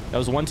many. That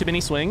was one too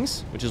many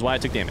swings, which is why I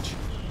took damage.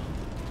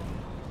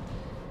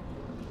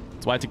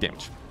 That's why I took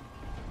damage.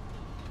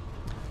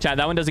 Chat,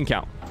 that one doesn't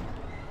count.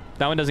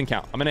 That one doesn't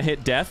count. I'm going to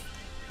hit death.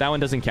 That one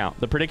doesn't count.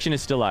 The prediction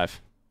is still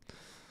live.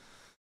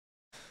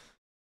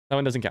 That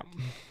one doesn't count.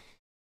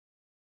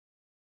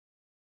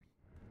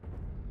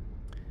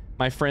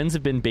 My friends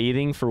have been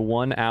bathing for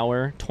 1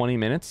 hour, 20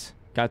 minutes.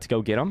 Got to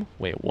go get them.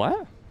 Wait,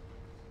 what?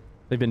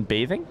 They've been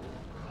bathing?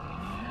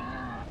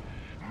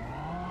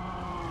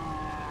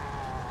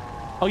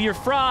 Oh, your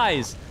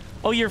fries.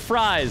 Oh, your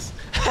fries.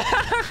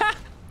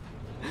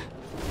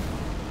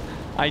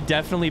 I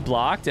definitely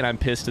blocked, and I'm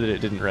pissed that it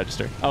didn't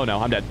register. Oh, no,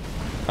 I'm dead.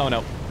 Oh,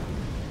 no.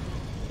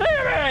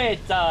 Damn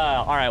it!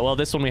 All right, well,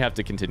 this one we have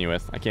to continue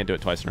with. I can't do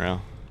it twice in a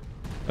row.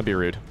 That'd be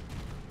rude.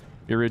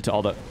 Be rude to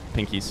all the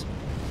pinkies.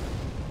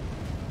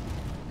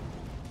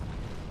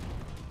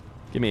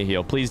 Give me a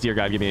heal. Please, dear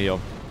God, give me a heal.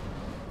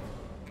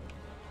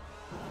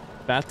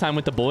 Bath time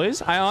with the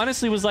boys? I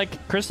honestly was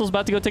like, Crystal's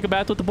about to go take a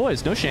bath with the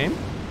boys. No shame.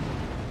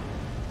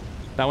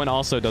 That one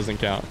also doesn't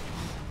count.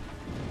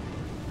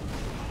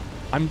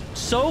 I'm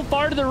so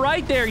far to the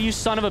right there, you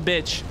son of a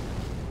bitch.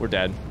 We're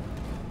dead.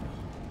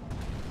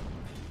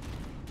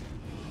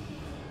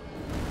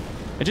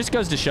 It just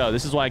goes to show.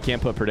 This is why I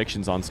can't put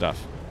predictions on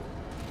stuff.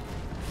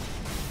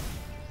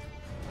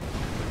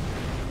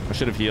 I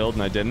should have healed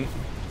and I didn't.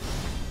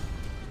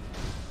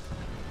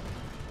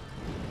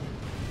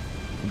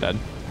 I'm dead.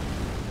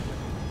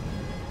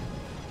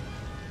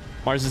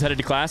 Mars is headed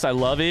to class. I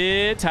love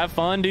it. Have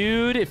fun,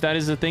 dude. If that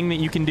is a thing that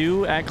you can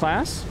do at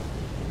class,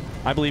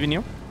 I believe in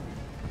you.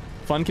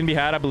 Fun can be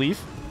had, I believe.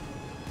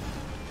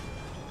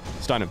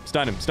 Stun him,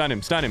 stun him, stun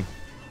him, stun him.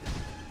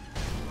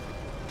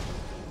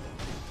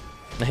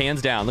 The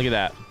hands down. Look at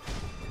that.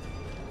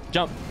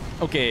 Jump.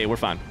 Okay, we're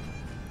fine.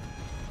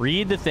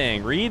 Read the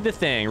thing. Read the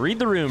thing. Read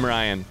the room,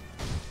 Ryan.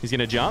 He's going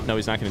to jump? No,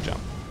 he's not going to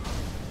jump.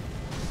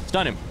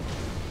 Stun him.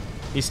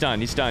 He's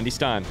stunned. He's stunned. He's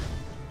stunned.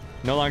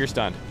 No longer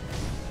stunned.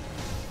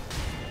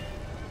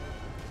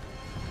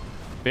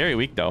 Very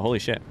weak, though. Holy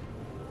shit.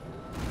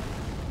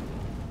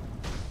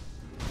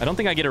 I don't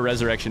think I get a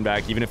resurrection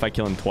back, even if I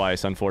kill him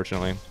twice,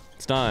 unfortunately.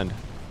 Stunned.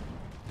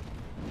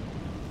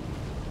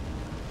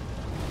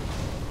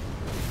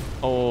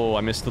 Oh,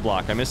 I missed the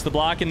block. I missed the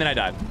block, and then I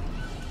died.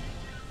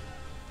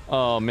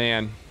 Oh,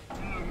 man.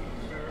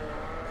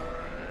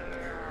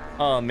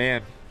 Oh,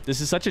 man.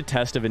 This is such a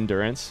test of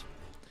endurance.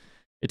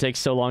 It takes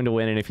so long to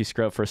win, and if you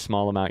screw up for a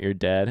small amount, you're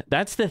dead.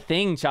 That's the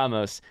thing,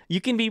 Chamos.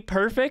 You can be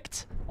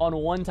perfect on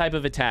one type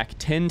of attack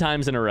 10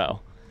 times in a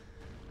row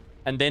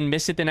and then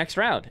miss it the next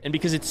round. And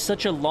because it's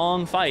such a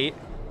long fight,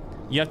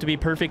 you have to be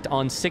perfect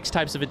on 6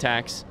 types of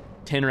attacks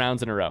 10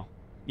 rounds in a row.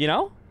 You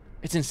know?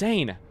 It's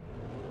insane.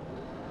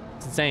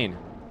 It's insane.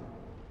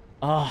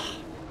 Oh.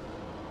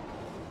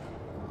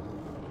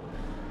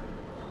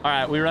 All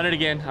right, we run it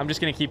again. I'm just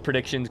going to keep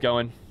predictions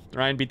going.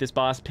 Ryan beat this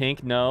boss.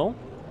 Pink, no.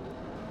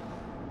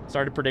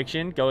 Started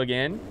prediction. Go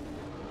again.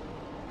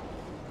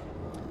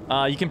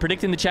 You can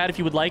predict in the chat if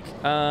you would like.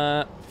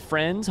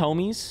 Friends,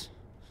 homies.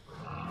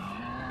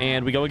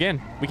 And we go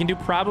again. We can do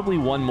probably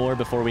one more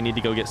before we need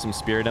to go get some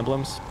spirit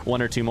emblems. 1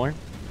 or 2 more.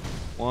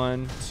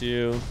 1,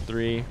 2,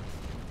 3.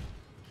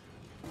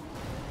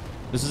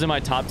 This is in my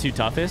top 2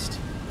 toughest.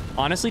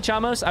 Honestly,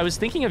 Chamos, I was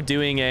thinking of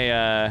doing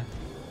a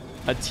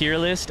tier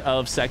list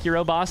of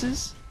Sekiro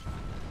bosses.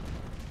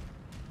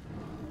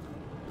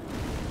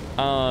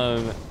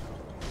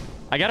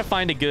 I gotta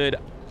find a good...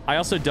 I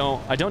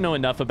don't know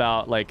enough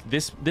about like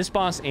this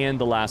boss and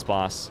the last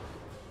boss.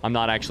 I'm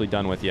not actually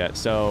done with yet.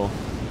 So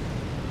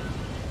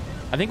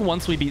I think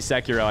once we beat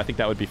Sekiro, I think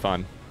that would be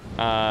fun.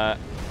 But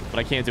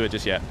I can't do it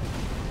just yet.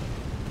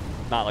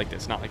 Not like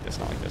this. Not like this.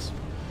 Not like this.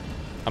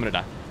 I'm gonna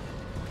die.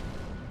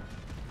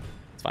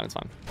 It's fine. It's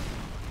fine.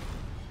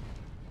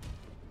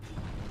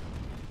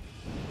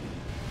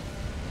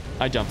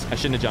 I jumped. I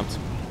shouldn't have jumped.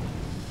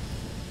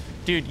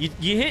 Dude,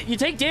 you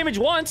take damage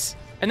once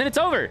and then it's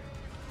over.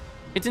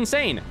 It's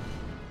insane.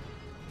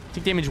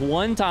 Take damage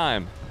 1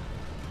 time.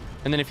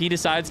 And then if he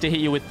decides to hit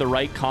you with the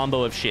right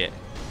combo of shit,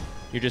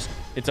 you're just,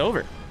 it's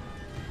over.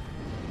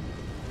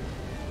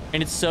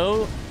 And it's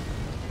so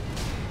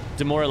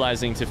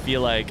demoralizing to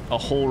feel like a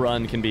whole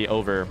run can be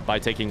over by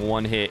taking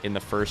 1 hit in the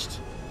first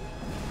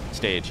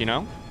stage, you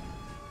know?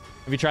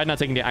 Have you tried not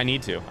taking damage? I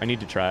need to. I need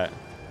to try it.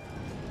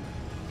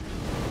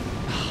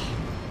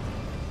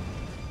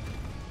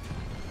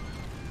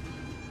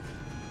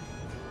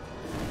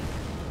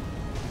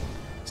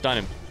 Stun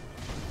him.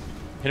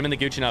 Hit him in the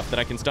gooch enough that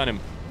I can stun him.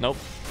 Nope.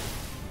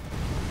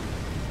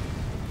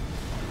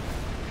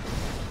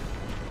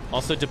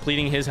 Also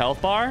depleting his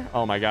health bar.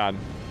 Oh my god.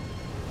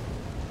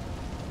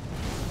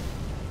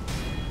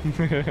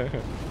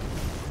 Dude.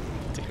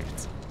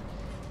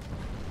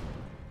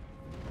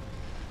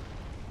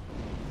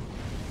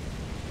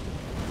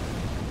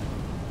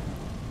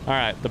 All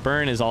right, the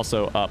burn is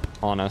also up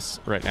on us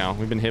right now.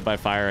 We've been hit by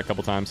fire a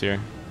couple times here.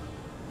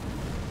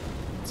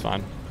 It's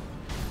fine.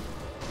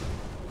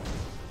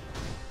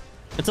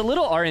 It's a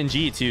little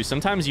RNG too.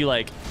 Sometimes you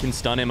like can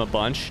stun him a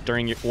bunch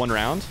during your one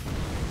round,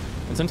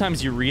 and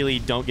sometimes you really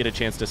don't get a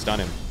chance to stun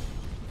him.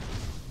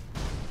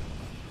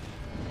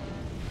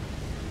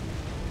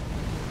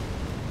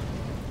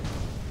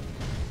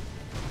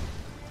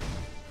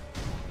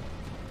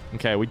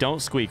 Okay, we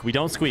don't squeak. We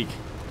don't squeak.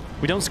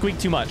 We don't squeak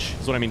too much,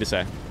 is what I mean to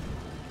say.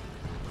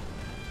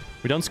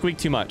 We don't squeak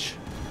too much.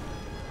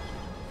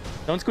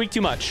 Don't squeak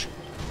too much.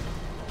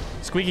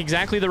 Squeak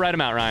exactly the right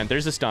amount, Ryan.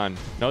 There's a stun.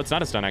 No, it's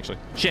not a stun, actually.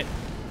 Shit.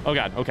 Oh,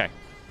 God. Okay.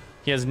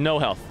 He has no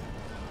health.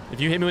 If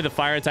you hit me with a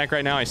fire attack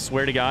right now, I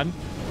swear to God.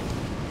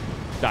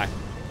 Die.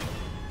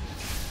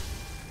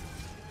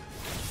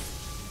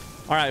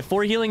 All right.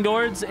 4 healing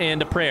gourds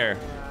and a prayer.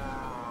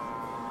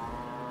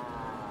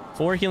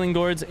 4 healing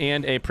gourds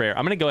and a prayer.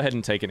 I'm going to go ahead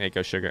and take an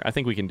Echo Sugar. I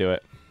think we can do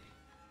it.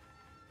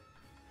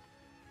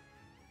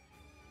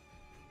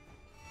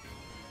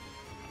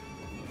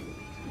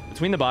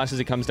 Between the bosses,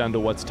 it comes down to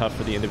what's tough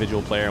for the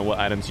individual player and what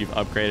items you've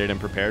upgraded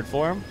and prepared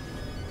for them.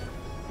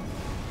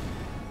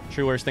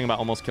 True worst thing about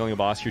almost killing a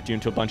boss, you're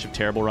doomed to a bunch of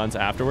terrible runs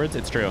afterwards.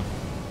 It's true.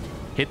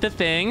 Hit the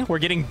thing. We're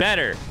getting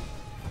better.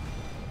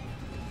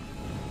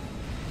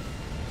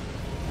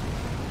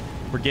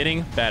 We're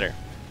getting better.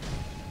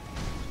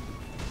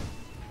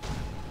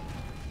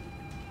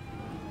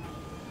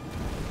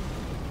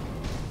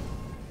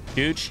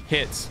 Gooch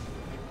hits.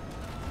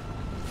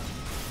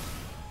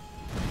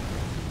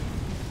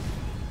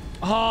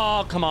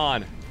 Oh, come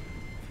on.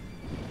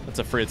 That's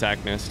a free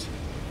attack missed.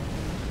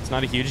 It's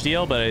not a huge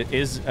deal, but it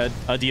is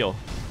a deal.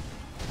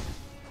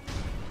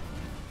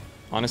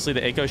 Honestly,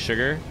 the Echo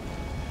Sugar,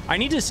 I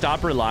need to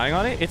stop relying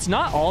on it. It's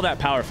not all that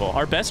powerful.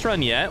 Our best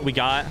run yet, we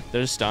got...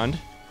 There's stunned.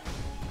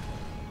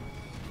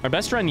 Our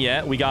best run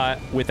yet, we got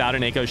without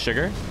an Echo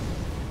Sugar.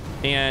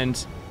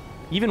 And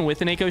even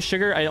with an Echo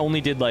Sugar, I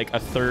only did like a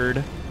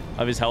third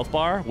of his health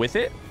bar with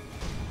it.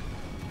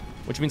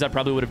 Which means I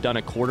probably would have done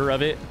a quarter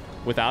of it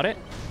without it.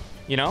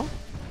 You know?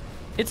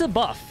 It's a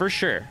buff, for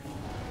sure.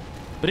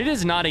 But it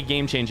is not a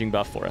game-changing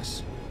buff for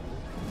us.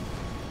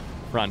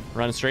 Run.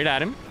 Run straight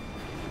at him.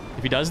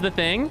 If he does the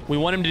thing, we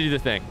want him to do the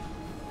thing.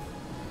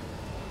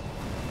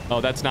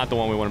 Oh, that's not the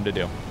one we want him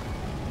to do.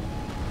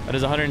 That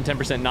is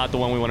 110% not the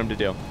one we want him to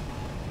do.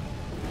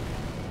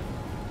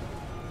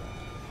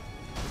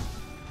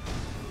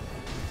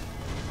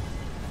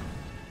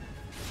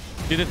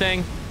 Do the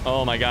thing.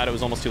 Oh my god, it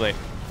was almost too late.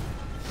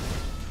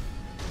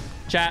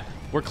 Chat,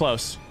 we're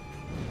close.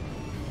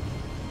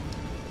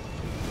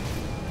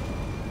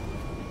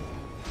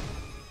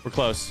 We're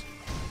close.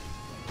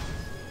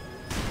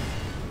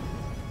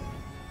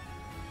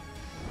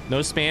 No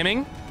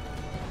spamming.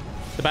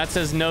 The bat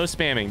says no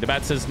spamming. The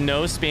bat says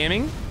no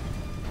spamming.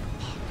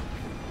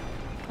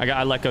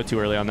 I let go too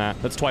early on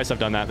that. That's twice I've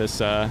done that this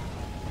time.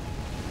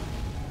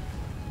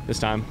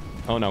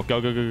 Oh no.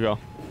 Go, go, go, go, go.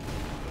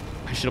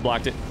 I should have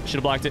blocked it. Should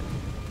have blocked it.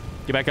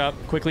 Get back up.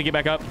 Quickly get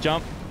back up.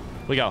 Jump.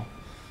 We go.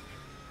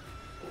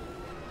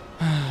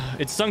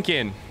 It's sunk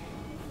in.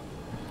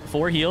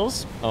 4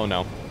 heals. Oh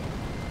no.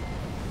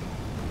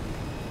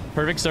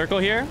 Perfect circle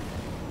here.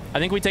 I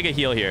think we take a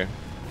heal here.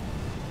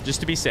 Just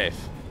to be safe.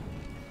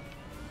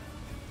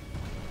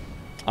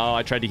 Oh,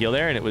 I tried to heal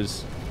there and it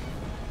was...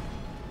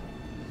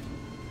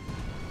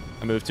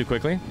 I moved too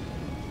quickly.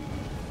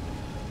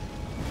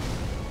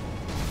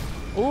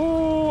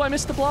 Ooh, I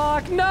missed the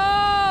block.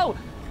 No!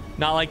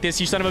 Not like this,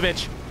 you son of a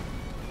bitch.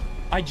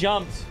 I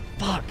jumped.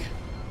 Fuck.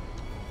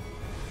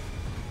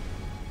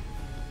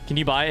 Can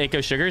you buy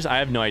Echo Sugars? I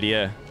have no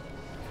idea.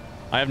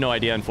 I have no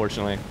idea,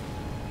 unfortunately.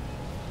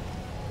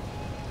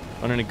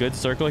 Running a good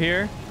circle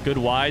here. Good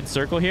wide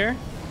circle here.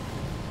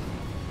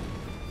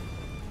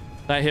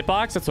 That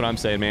hitbox, that's what I'm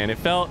saying, man. It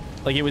felt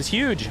like it was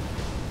huge.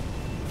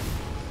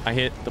 I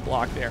hit the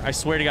block there. I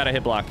swear to God, I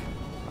hit block.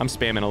 I'm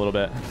spamming a little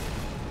bit.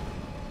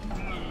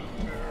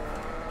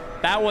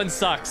 That one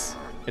sucks.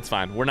 It's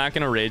fine. We're not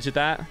going to rage at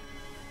that.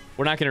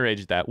 We're not going to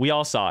rage at that. We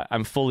all saw it.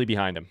 I'm fully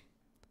behind him.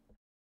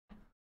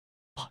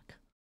 Fuck.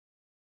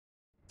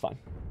 Fine.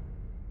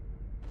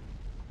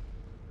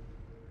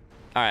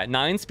 All right,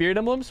 9 Spirit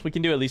Emblems. We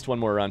can do at least one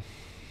more run.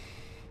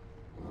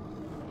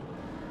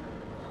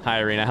 Hi,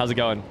 Arena. How's it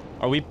going?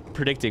 Are we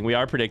predicting? We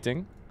are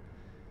predicting.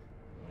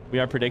 We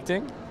are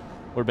predicting.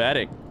 We're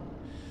betting.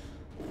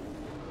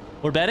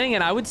 We're betting,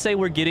 and I would say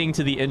we're getting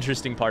to the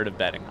interesting part of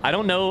betting. I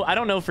don't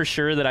know for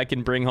sure that I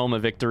can bring home a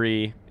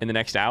victory in the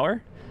next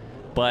hour,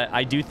 but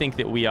I do think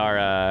that we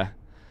are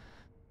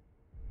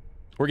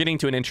we're getting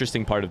to an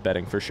interesting part of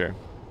betting for sure.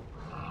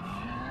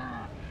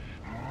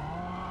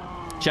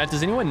 Chat,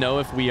 does anyone know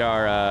if we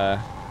are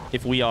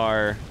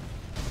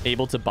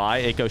able to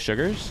buy Echo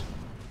Sugars?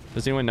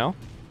 Does anyone know?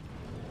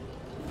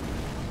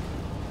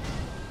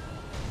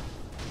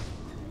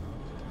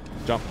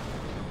 Jump.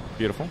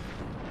 Beautiful.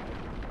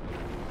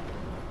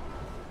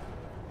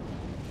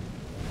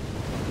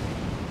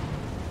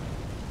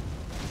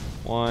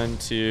 One,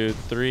 two,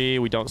 three.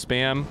 We don't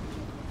spam.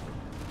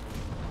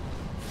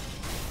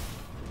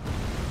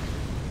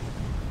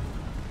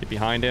 Get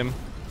behind him.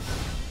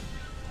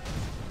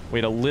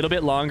 Wait a little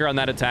bit longer on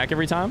that attack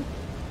every time.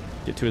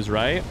 Get to his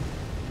right.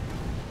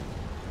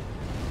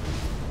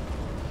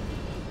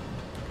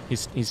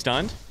 He's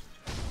stunned?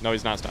 No,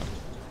 he's not stunned.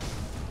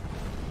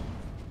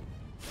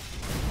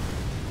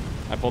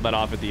 I pulled that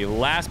off at the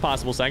last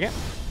possible second.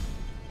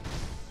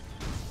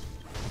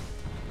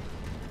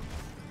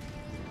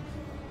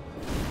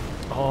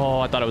 Oh,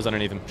 I thought it was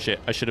underneath him. Shit,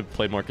 I should have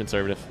played more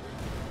conservative.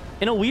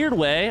 In a weird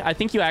way, I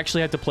think you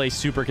actually have to play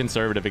super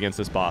conservative against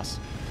this boss.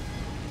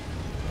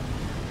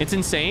 It's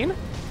insane,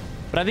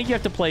 but I think you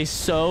have to play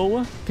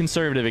so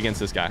conservative against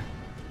this guy.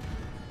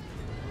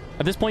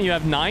 At this point, you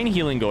have 9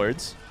 healing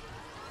gourds.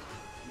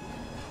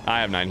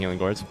 I have 9 healing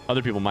gourds.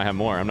 Other people might have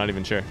more. I'm not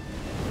even sure.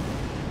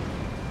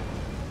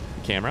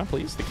 The camera,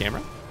 please. The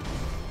camera.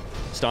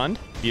 Stunned.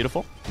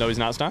 Beautiful. No, he's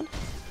not stunned.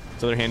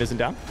 His other hand isn't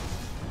down.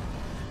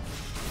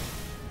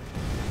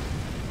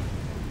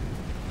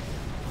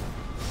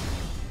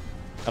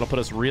 That'll put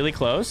us really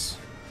close.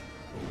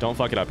 Don't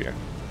fuck it up here.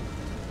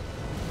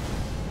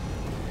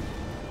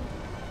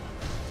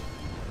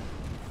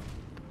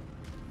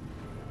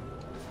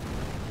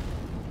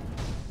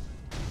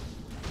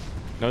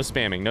 No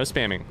spamming. No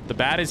spamming. The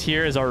bat is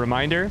here as our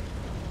reminder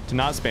to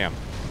not spam.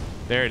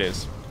 There it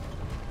is.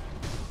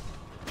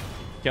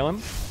 Kill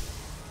him.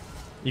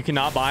 You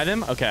cannot buy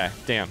them? Okay,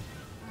 damn.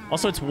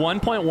 Also, it's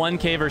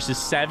 1.1k versus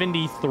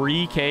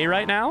 73k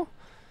right now.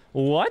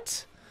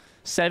 What?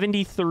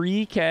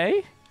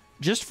 73k?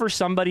 Just for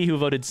somebody who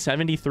voted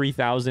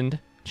 73,000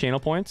 channel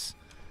points?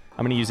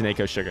 I'm going to use an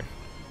Eiko Sugar.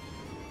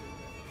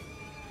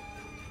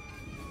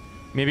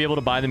 Maybe able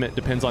to buy them, it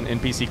depends on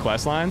NPC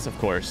quest lines, of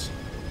course.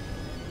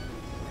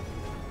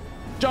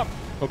 Jump!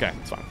 Okay,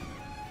 it's fine.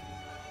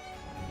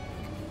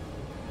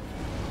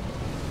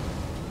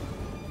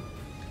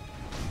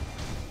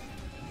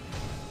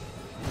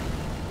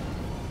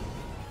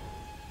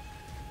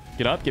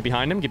 Get up, get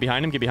behind him, get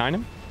behind him, get behind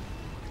him.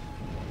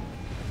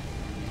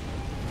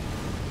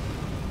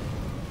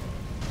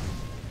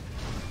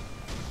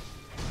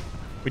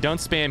 We don't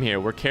spam here.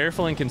 We're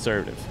careful and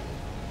conservative.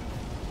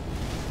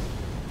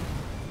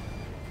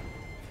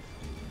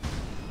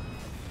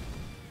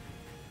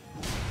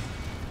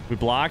 We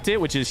blocked it,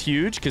 which is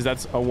huge because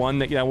that's one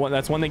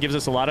that gives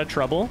us a lot of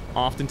trouble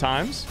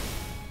oftentimes.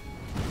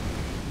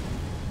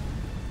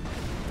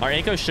 Our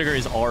Eiko Sugar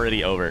is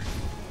already over.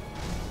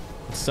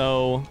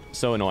 So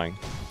annoying.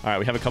 All right,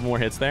 we have a couple more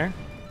hits there.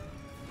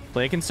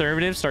 Play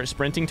conservative, start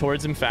sprinting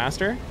towards him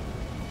faster.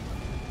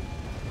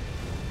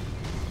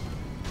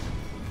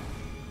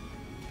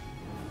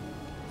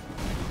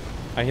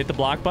 I hit the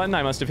block button.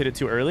 I must have hit it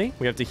too early.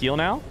 We have to heal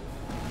now.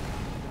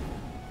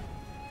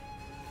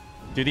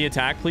 Do the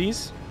attack,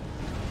 please.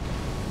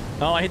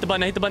 Oh, I hit the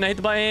button. I hit the button. I hit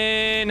the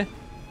button.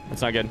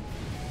 That's not good.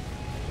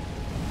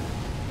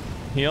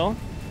 Heal.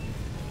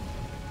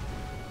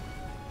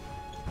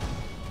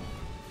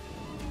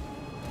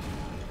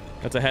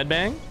 That's a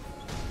headbang.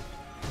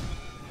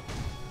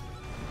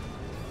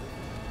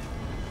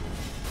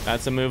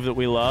 That's a move that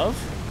we love.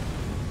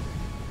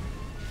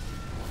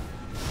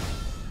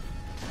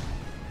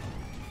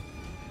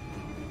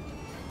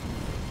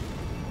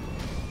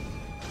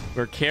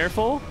 We're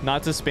careful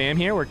not to spam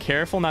here. We're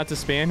careful not to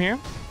spam here.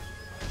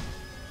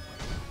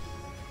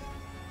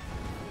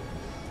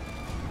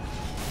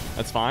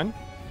 That's fine.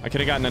 I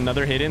could have gotten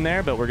another hit in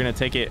there, but we're going to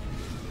take it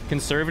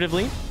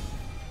conservatively.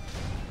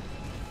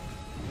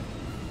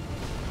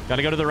 Got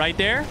to go to the right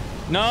there.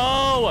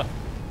 No!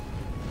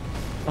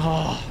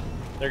 Oh,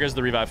 there goes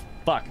the revive.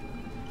 Fuck.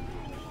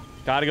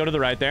 Got to go to the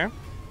right there.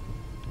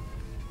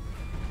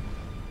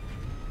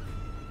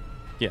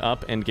 Get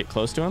up and get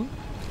close to him.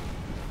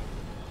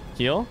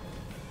 Heal.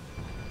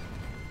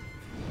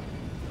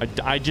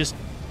 I just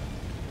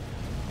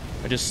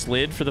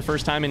slid for the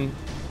first time in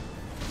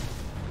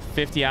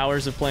 50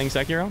 hours of playing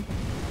Sekiro.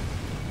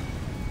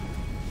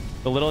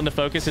 The little into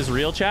focus is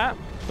real, chat.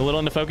 The little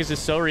into focus is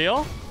so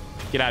real.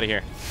 Get out of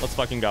here. Let's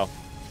fucking go.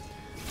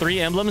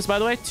 3 emblems, by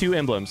the way. 2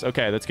 emblems.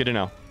 Okay, that's good to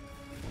know.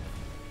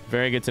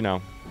 Very good to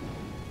know.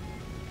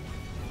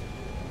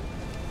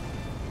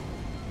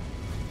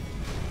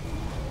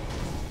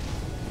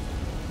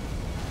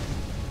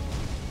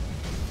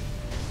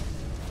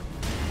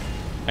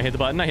 I hit the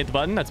button. I hit the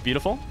button. That's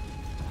beautiful.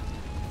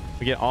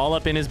 We get all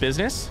up in his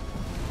business.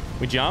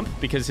 We jump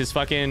because his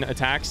fucking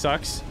attack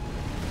sucks.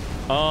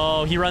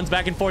 Oh, he runs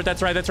back and forth.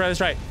 That's right. That's right. That's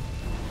right.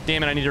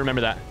 Damn it. I need to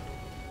remember that.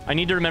 I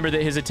need to remember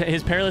that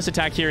his perilous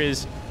attack here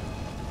is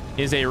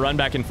a run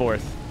back and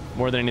forth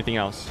more than anything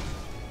else.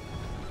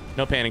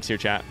 No panics here,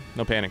 chat.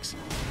 No panics.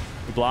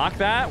 We block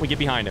that. We get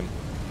behind him.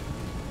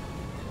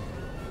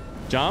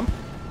 Jump.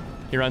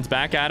 He runs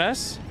back at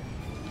us.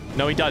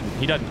 No, he doesn't.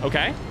 He doesn't.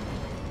 Okay.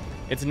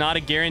 It's not a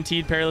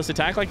guaranteed perilous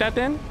attack like that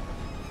then.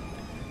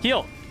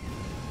 Heal.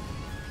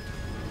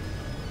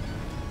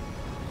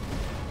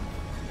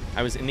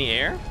 I was in the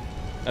air.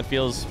 That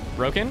feels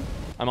broken.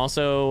 I'm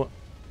also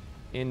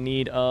in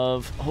need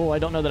of... Oh, I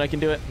don't know that I can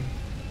do it.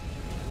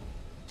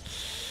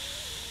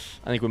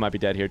 I think we might be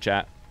dead here,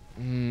 chat.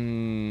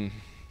 The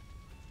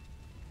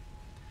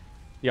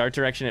art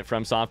direction at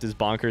FromSoft is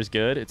bonkers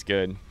good. It's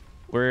good.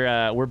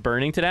 We're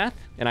burning to death,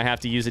 and I have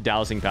to use a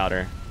dowsing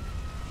powder.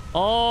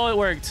 Oh, it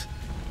worked.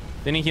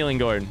 Then a healing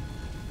gourd.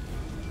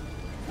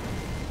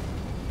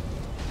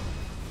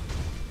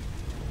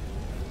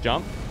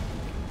 Jump.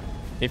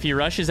 If he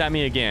rushes at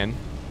me again,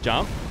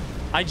 jump.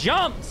 I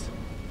jumped!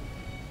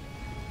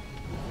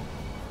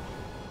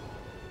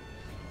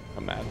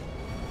 I'm mad.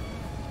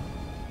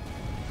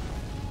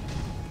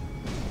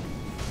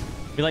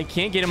 We like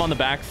can't get him on the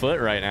back foot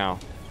right now.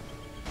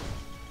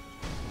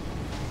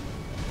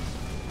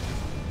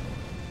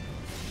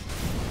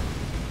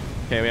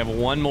 Okay, we have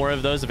one more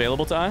of those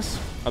available to us.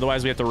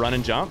 Otherwise, we have to run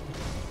and jump.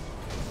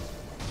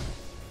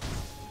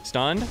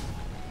 Stunned.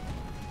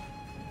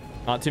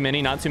 Not too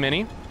many, not too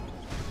many.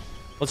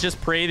 Let's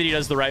just pray that he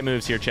does the right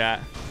moves here,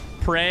 chat.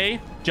 Pray,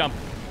 jump.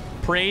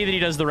 Pray that he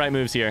does the right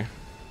moves here.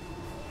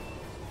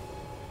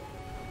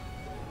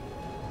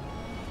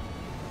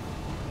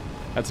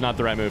 That's not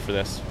the right move for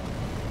this.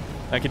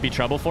 That could be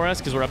trouble for us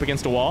because we're up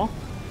against a wall.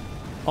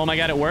 Oh my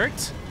god, it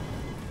worked.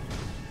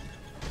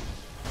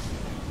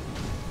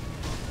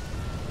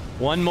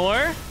 One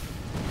more.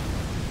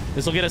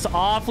 This will get us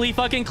awfully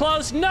fucking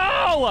close.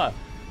 No!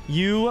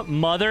 You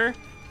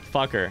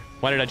motherfucker.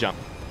 Why did I jump?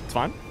 It's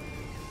fine.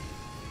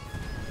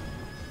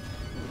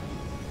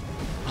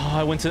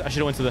 Oh, I should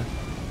have went to the...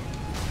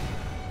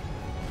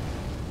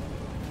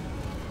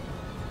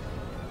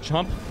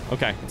 Jump.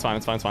 Okay, it's fine,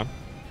 it's fine, it's fine.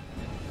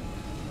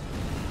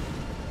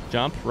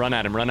 Jump. Run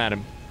at him, run at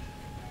him.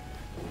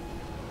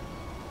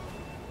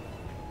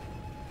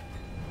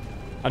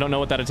 I don't know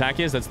what that attack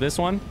is. That's this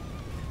one.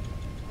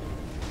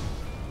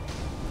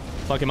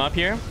 Fuck him up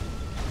here.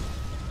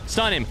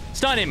 Stun him.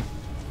 Stun him.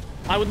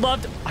 I would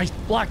love to... I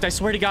blocked. I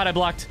swear to God, I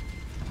blocked.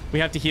 We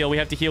have to heal. We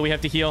have to heal. We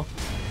have to heal.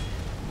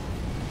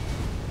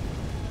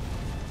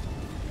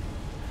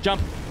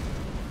 Jump.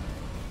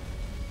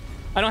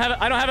 I don't have it.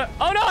 I don't have it.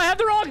 Oh, no. I have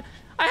the wrong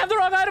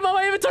item on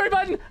my inventory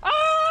button. Ah!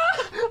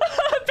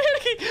 I'm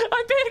panicking.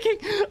 I'm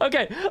panicking.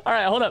 Okay. All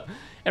right. Hold up.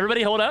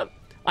 Everybody hold up.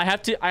 I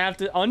have to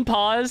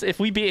unpause. If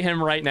we beat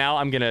him right now,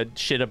 I'm going to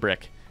shit a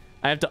brick.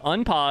 I have to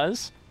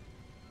unpause.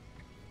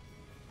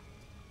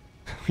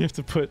 We have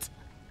to put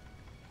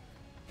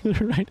the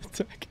right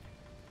attack.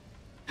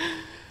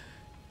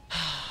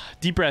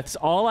 Deep breaths.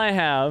 All I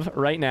have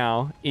right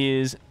now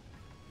is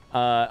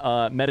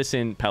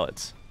medicine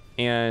pellets,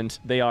 and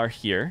they are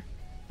here.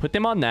 Put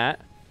them on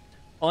that.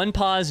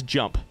 Unpause,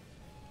 jump.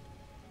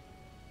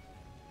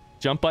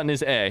 Jump button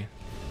is A.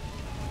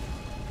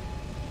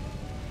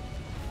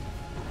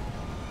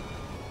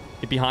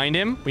 Get behind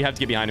him. We have to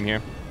get behind him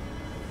here.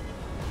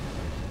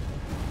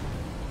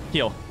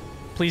 Heal.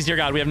 Please, dear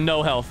God, we have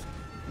no health.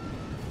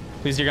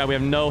 Please, dear God, we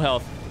have no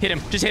health. Hit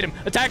him. Just hit him.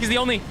 Attack is the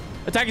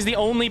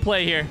only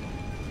play here.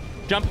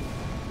 Jump.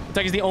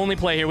 Attack is the only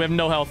play here. We have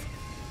no health.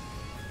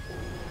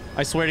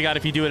 I swear to God,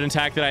 if you do an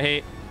attack that I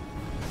hate.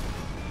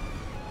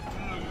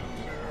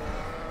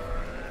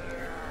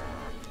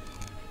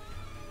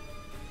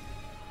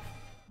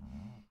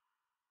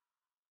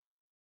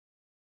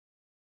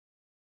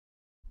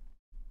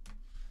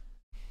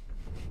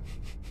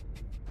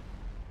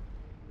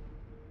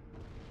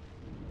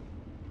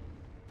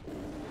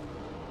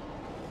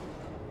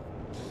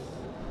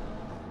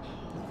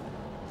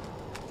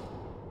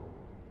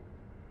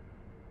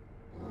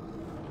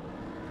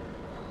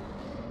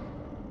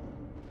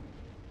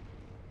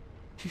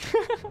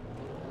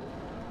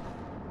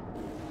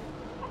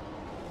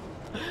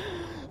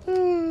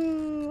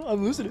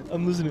 I'm losing it.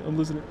 I'm losing it. I'm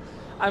losing it.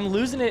 I'm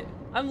losing it.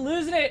 I'm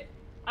losing it.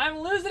 I'm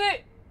losing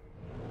it.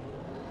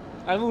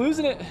 I'm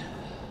losing it.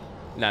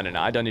 No, no, no.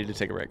 I don't need to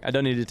take a break. I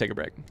don't need to take a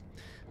break.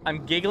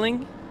 I'm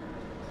giggling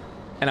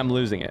and I'm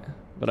losing it,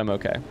 but I'm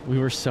okay. We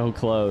were so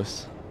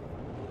close.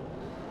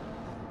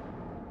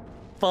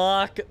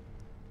 Fuck.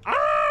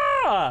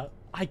 Ah!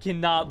 I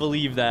cannot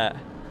believe that.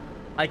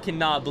 I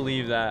cannot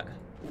believe that.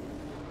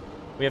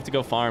 We have to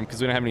go farm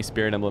because we don't have any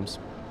spirit emblems.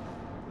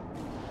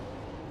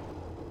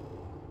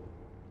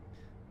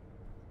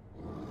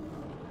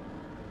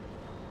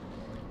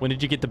 When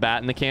did you get the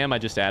bat in the cam? I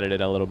just added it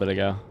a little bit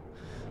ago.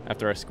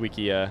 After our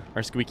squeaky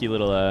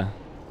little, our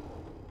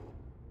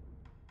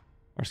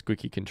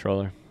squeaky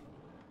controller.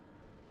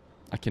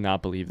 I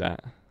cannot believe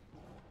that.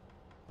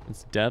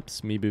 It's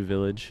Depths, Mibu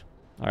Village.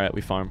 All right,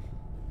 we farm.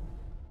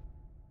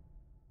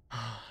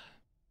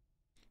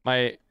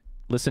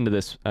 Listen to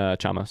this,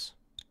 Chamos.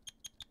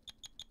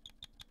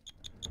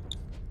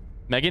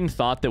 Megan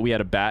thought that we had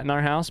a bat in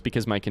our house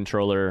because my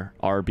controller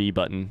RB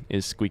button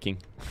is squeaking.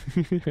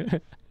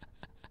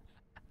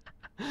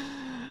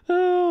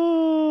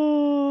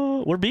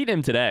 We're beating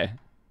him today.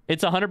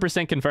 It's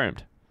 100%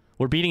 confirmed.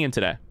 We're beating him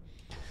today.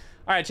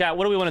 All right, chat.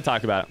 What do we want to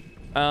talk about?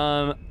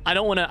 I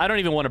don't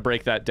even want to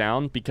break that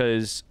down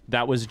because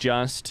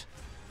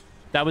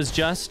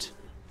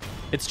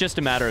it's just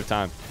a matter of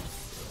time.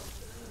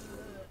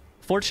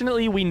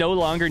 Fortunately, we no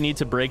longer need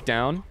to break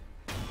down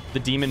the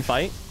demon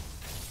fight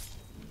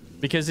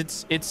because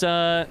it's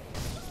a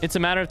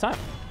matter of time.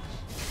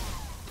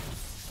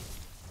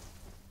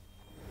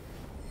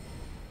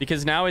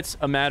 Because now it's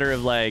a matter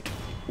of like,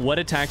 what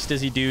attacks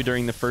does he do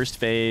during the first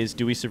phase?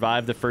 Do we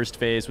survive the first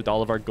phase with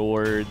all of our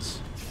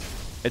gourds?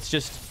 It's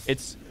just,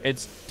 it's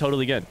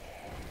totally good.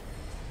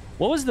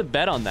 What was the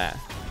bet on that?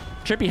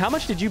 Trippy, how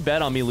much did you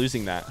bet on me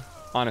losing that?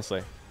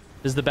 Honestly.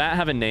 Does the bat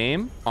have a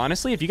name?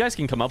 Honestly, if you guys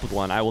can come up with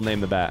one, I will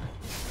name the bat.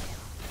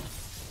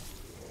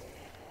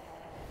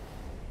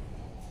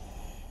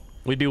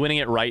 We'd be winning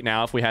it right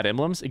now if we had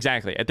emblems.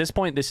 Exactly. At this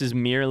point, this is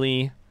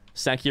merely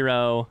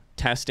Sekiro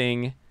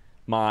testing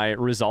my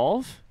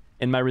resolve.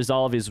 And my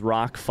resolve is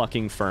rock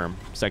fucking firm,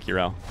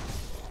 Sekiro.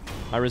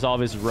 My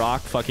resolve is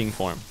rock fucking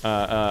firm.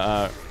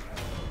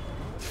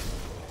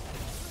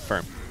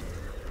 Firm.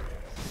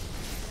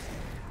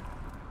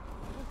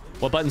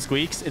 What button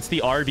squeaks? It's the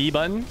RB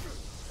button.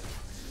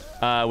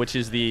 Which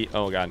is the...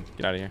 Oh, God.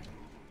 Get out of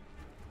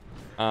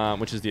here.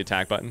 Which is the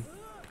attack button.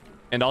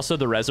 And also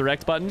the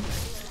resurrect button.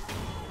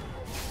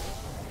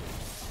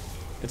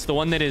 It's the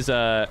one that is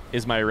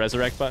my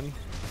resurrect button.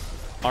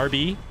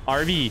 RB.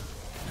 RB.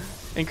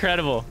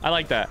 Incredible. I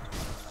like that.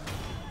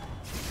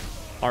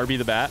 RB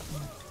the bat.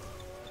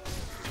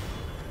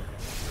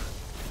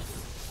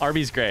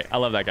 RB's great. I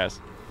love that, guys.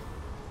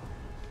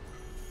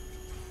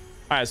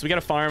 All right, so we got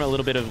to farm a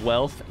little bit of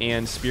wealth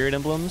and spirit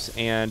emblems,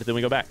 and then we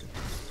go back.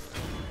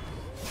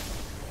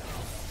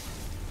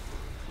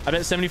 I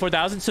bet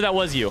 74,000. So that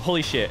was you.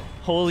 Holy shit.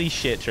 Holy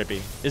shit,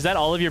 Trippy. Is that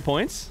all of your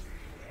points?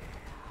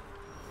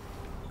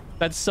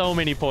 That's so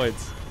many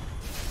points.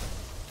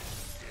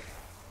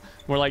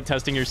 We're like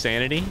testing your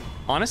sanity.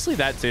 Honestly,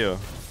 that too.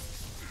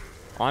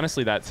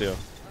 Honestly, that too.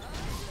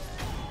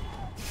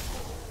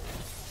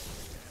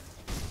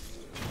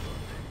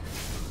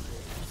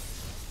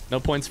 No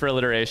points for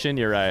alliteration.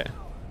 You're right.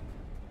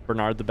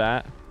 Bernard the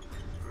bat.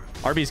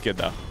 RB's good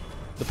though.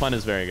 The pun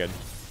is very good.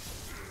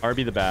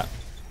 RB the bat.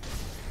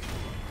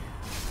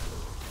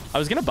 I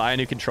was gonna buy a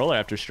new controller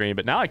after stream,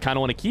 but now I kind of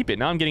want to keep it.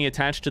 Now I'm getting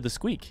attached to the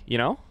squeak, you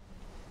know?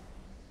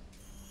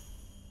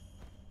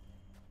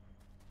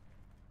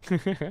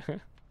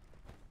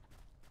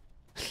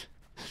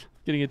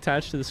 Getting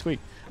attached to the squeak.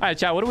 All right,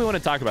 chat, what do we want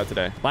to talk about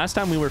today? Last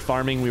time we were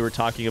farming, we were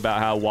talking about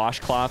how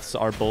washcloths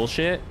are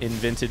bullshit,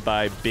 invented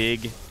by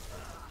big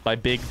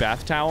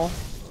bath towel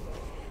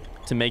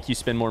to make you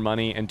spend more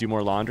money and do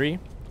more laundry.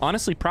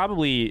 Honestly,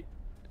 probably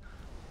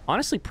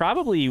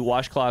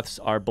washcloths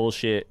are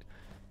bullshit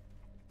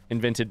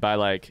invented by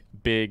like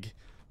big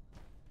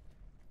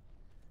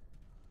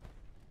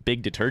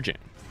detergent,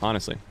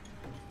 honestly.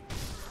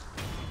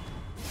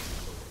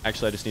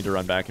 Actually, I just need to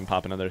run back and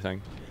pop another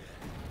thing.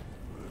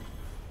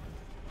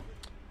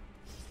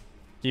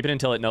 Keep it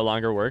until it no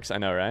longer works. I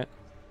know, right?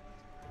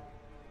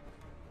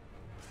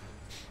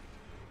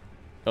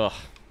 Ugh.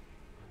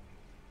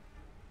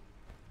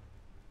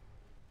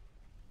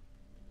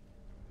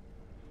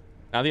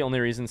 Now the only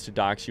reasons to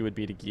dox you would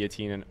be to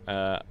guillotine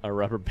a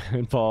rubber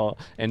band ball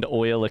and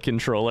oil a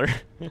controller.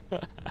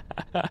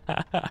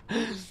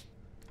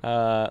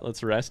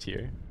 Let's rest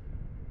here.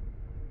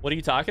 What are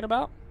you talking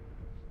about?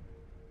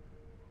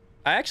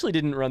 I actually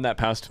didn't run that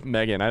past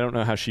Megan. I don't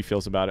know how she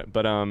feels about it,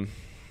 but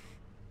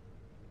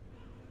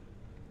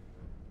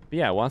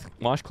yeah,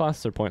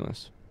 washcloths are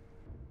pointless.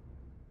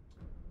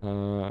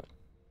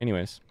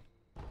 Anyways,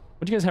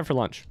 what'd you guys have for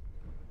lunch?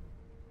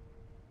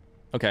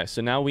 Okay,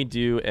 so now we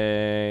do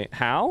a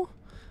how?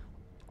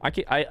 I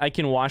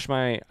can wash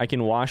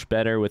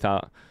better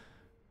without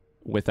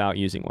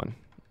using one.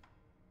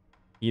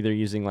 Either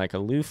using like a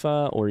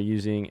loofah or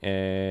using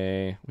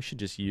a, we should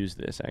just use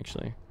this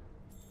actually.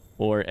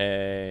 Or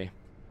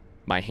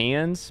my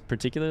hands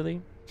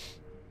particularly.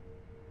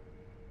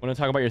 Want to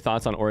talk about your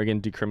thoughts on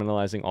Oregon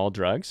decriminalizing all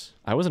drugs?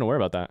 I wasn't aware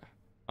about that.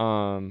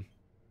 I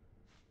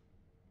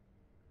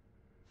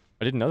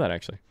didn't know that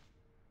actually.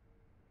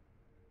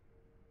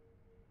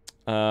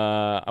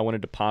 I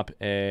wanted to pop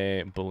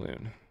a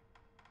balloon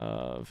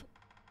of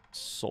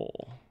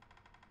soul,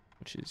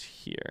 which is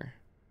here.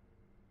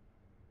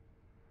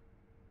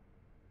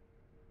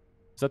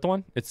 Is that the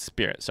one? It's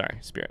spirit. Sorry,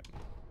 spirit.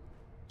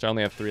 Which I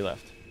only have 3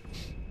 left.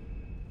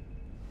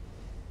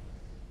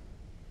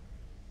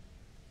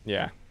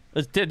 Yeah.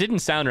 It didn't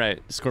sound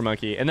right, Score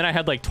Monkey. And then I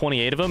had like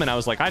 28 of them, and I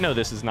was like, I know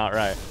this is not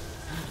right.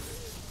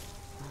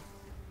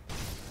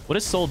 What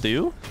does soul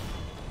do?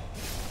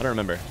 I don't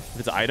remember. If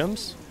it's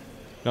items?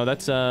 No,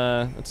 that's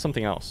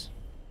something else.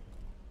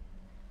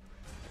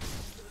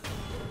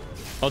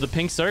 Oh, the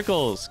pink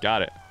circles.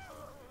 Got it.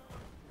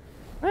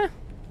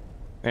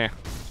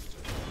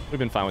 We've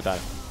been fine with that.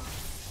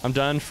 I'm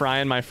done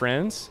frying my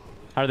friends.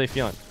 How are they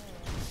feeling?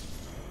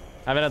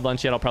 I haven't had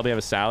lunch yet. I'll probably have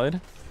a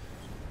salad.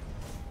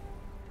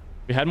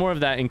 We had more of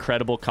that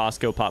incredible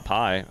Costco pot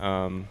pie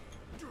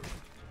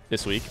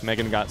this week.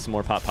 Megan got some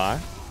more pot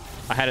pie.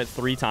 I had it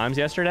 3 times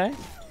yesterday.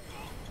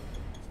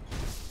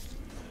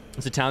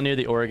 It's a town near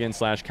the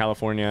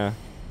Oregon/California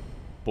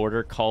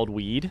border called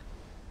Weed,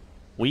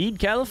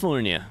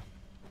 California.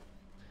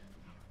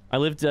 I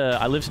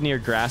lived near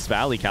Grass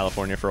Valley,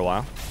 California for a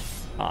while.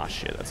 Ah,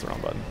 shit, that's the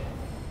wrong button.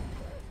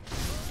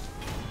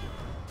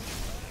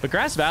 But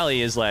Grass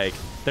Valley is like,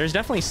 there's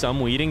definitely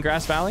some weed in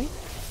Grass Valley.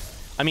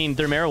 I mean,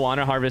 their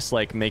marijuana harvests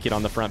like make it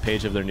on the front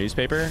page of their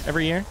newspaper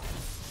every year.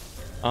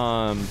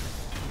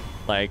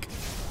 Like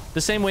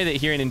the same way that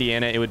here in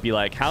Indiana it would be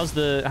like, how's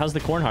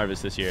the corn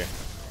harvest this year?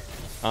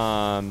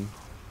 But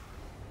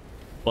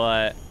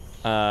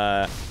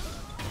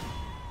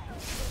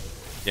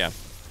yeah.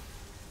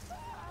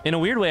 In a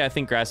weird way, I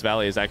think Grass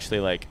Valley is actually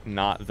like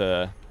not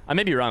the... I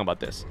may be wrong about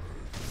this.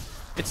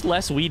 It's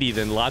less weedy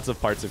than lots of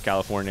parts of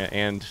California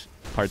and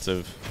parts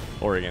of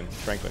Oregon,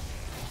 frankly.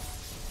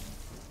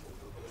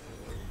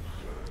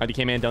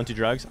 IDK man, don't do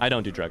drugs. I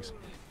don't do drugs.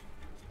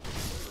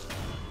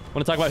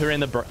 Want to talk about who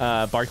ran the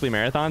Barkley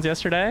marathons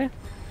yesterday?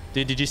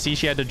 Did you see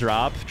she had to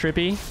drop,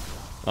 Trippy?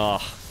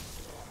 Oh.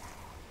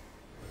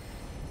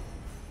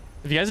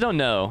 If you guys don't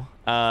know,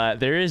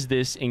 there is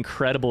this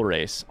incredible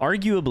race.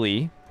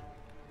 Arguably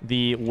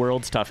the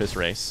world's toughest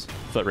race,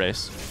 foot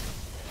race.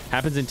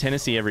 Happens in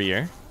Tennessee every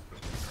year.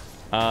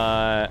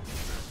 And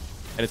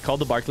it's called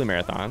the Barkley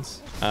Marathons.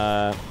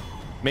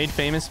 Made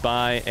famous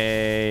by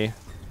a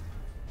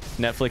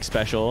Netflix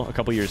special a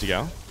couple years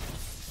ago.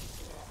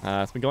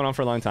 It's been going on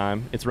for a long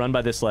time. It's run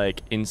by this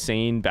like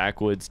insane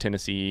backwoods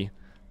Tennessee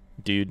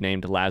dude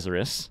named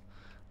Lazarus,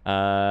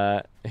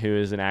 who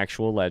is an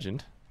actual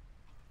legend.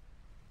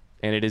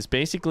 And it is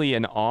basically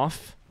an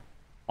off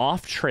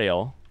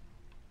trail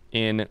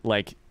in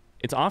like,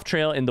 it's off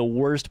trail in the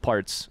worst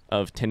parts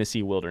of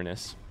Tennessee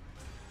wilderness.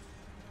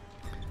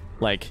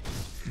 Like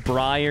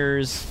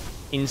briars,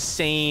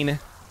 insane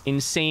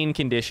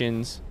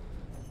conditions.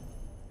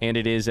 And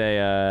it is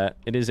a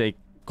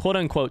quote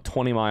unquote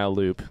 20-mile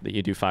loop that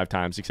you do 5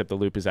 times, except the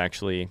loop is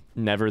actually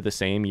never the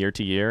same year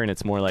to year. And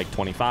it's more like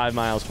 25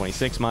 miles,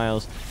 26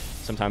 miles,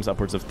 sometimes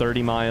upwards of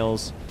 30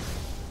 miles.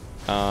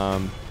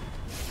 And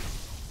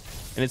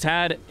it's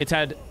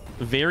had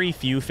very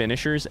few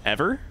finishers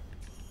ever.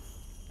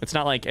 It's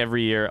not like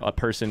every year a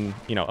person,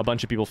 you know, a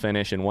bunch of people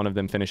finish and one of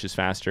them finishes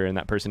faster and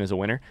that person is a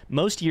winner.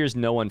 Most years,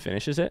 no one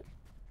finishes it.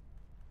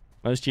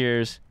 Most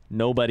years,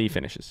 nobody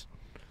finishes.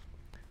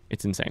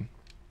 It's insane.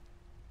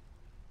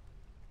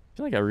 I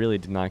feel like I really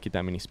did not get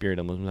that many spirit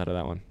emblems out of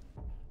that one.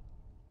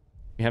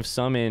 We have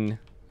some in...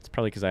 It's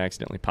probably because I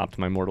accidentally popped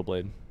my Mortal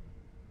Blade.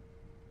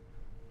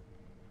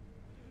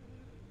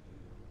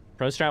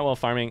 Pro strat while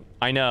farming.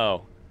 I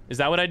know. Is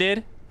that what I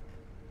did?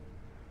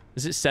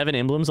 Is it 7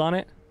 emblems on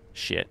it?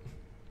 Shit.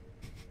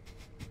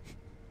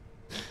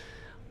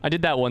 I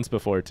did that once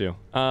before too.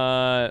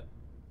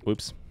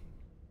 Whoops.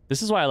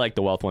 This is why I like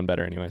the wealth one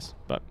better anyways,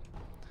 but.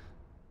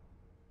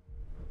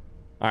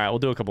 All right, we'll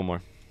do a couple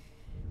more.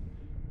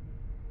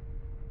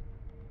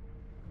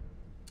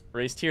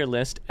 Race tier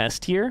list, S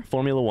tier,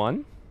 Formula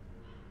 1.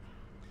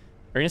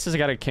 Arena says I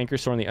got a canker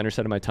sore on the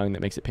underside of my tongue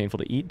that makes it painful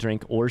to eat,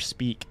 drink, or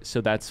speak,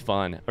 so that's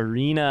fun.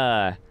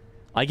 Arena,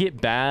 I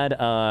get bad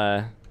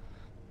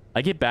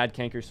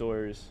canker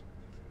sores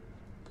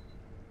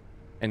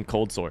and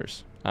cold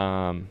sores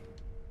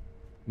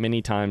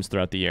many times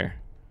throughout the year,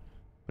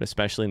 but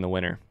especially in the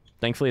winter.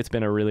 Thankfully, it's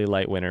been a really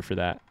light winter for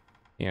that,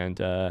 and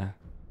I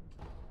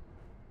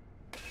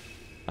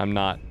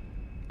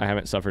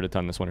haven't suffered a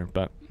ton this winter,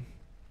 but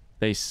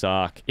they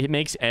suck. It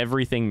makes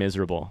everything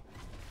miserable.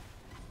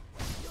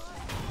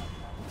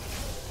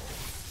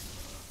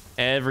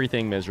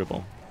 Everything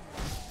miserable.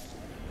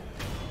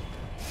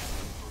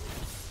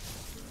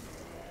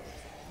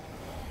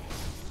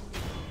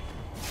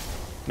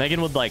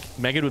 Megan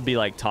would be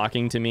like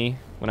talking to me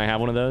when I have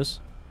one of those,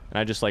 and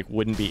I just like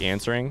wouldn't be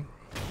answering.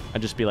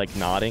 I'd just be like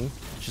nodding.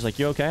 She's like,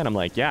 "You okay?" And I'm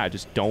like, "Yeah, I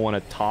just don't want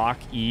to talk,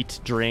 eat,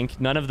 drink.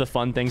 None of the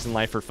fun things in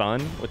life are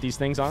fun with these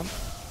things on."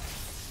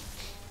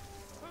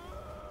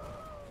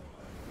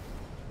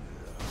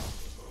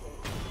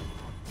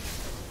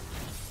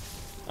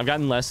 I've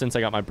gotten less since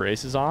I got my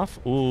braces off.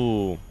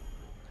 Ooh.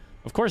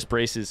 Of course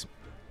braces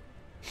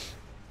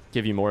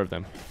give you more of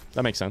them.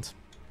 That makes sense.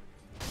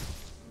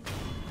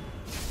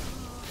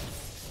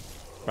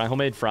 My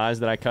homemade fries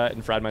that I cut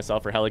and fried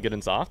myself are hella good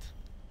and soft.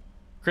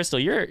 Crystal,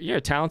 you're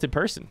a talented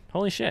person.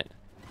 Holy shit.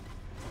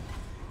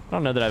 I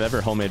don't know that I've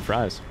ever homemade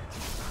fries.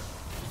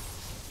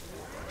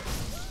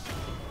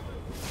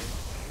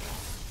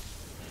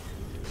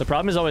 The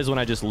problem is always when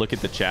I just look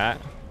at the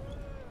chat.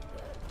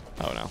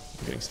 Oh no,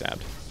 I'm getting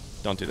stabbed.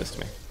 Don't do this to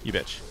me, you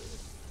bitch.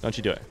 Don't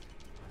you do it.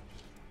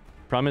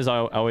 Problem is I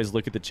always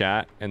look at the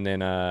chat and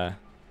then I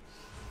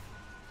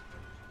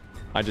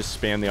just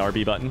spam the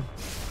RB button.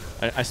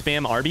 I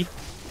spam RB.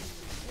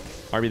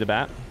 RB the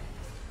bat.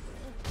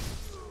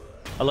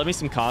 I love me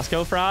some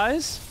Costco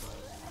fries.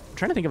 I'm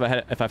trying to think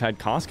if I've had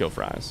Costco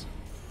fries.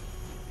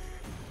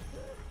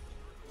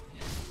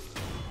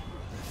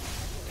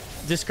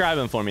 Describe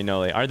them for me,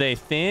 Noli. Are they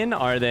thin?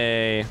 Are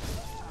they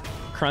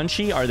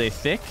crunchy? Are they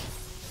thick?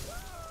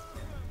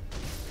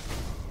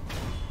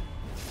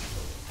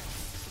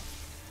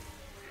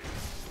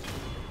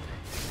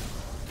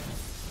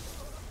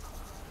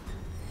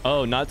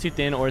 Oh, not too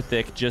thin or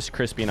thick, just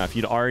crispy enough.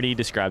 You'd already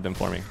described them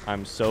for me.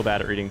 I'm so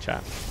bad at reading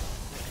chat.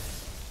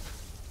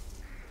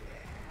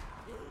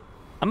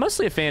 I'm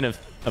mostly a fan of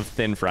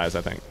thin fries,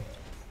 I think.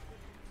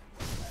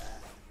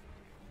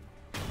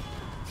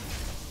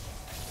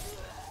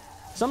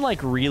 Some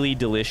like really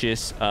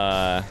delicious,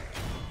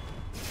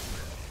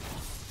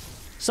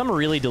 some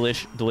really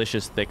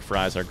delicious thick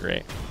fries are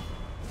great.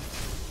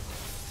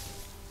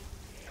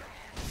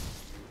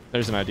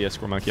 There's an idea,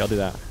 Squirrel Monkey. I'll do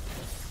that.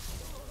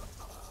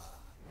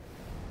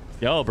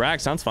 Yo, Brack,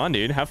 sounds fun,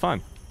 dude. Have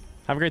fun.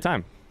 Have a great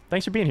time.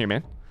 Thanks for being here,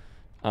 man.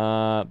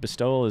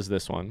 Bestowal is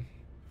this one.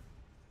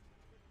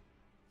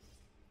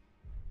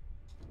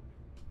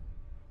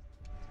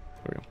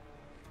 There we go.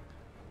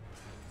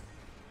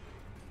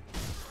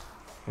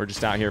 We're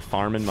just out here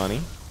farming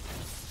money.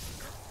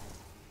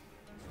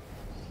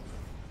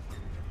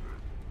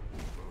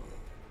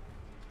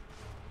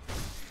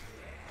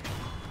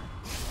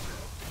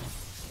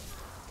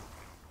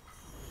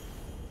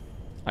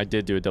 I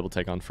did do a double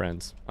take on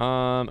friends.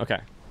 Okay.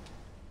 A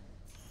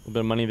little bit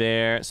of money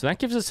there. So that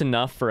gives us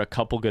enough for a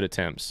couple good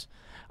attempts.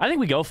 I think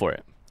we go for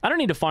it. I don't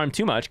need to farm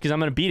too much because I'm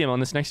going to beat him on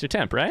this next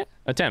attempt, right?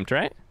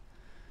 Right?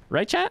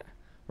 Right, chat?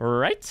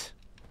 Right?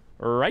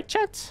 Right,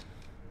 chat?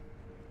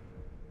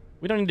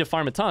 We don't need to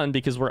farm a ton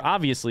because we're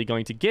obviously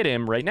going to get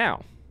him right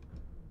now.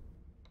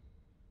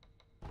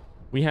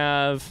 We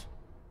have...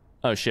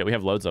 Oh, shit. We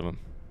have loads of them.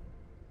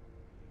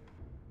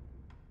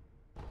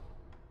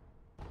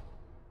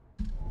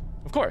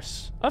 Of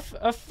course.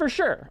 For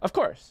sure. Of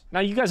course. Now,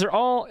 you guys are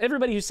all...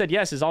 Everybody who said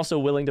yes is also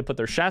willing to put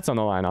their shats on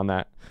the line on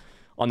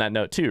that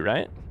note too,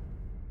 right?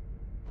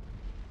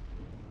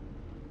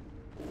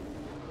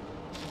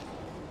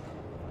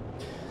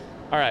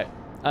 All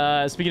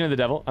right. Speaking of the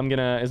devil, I'm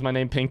gonna... Is my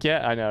name Pink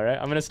yet? I know, right?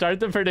 I'm gonna start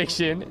the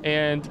prediction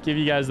and give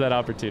you guys that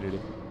opportunity.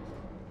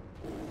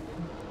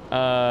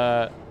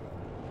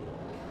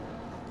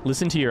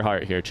 Listen to your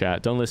heart here,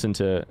 chat. Don't listen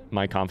to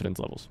my confidence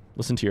levels.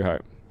 Listen to your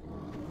heart.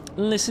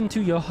 Listen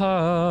to your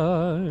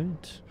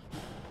heart.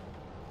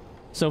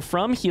 So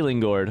from Healing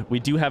Gourd,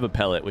 we do have a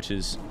pellet, which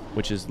is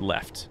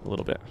left a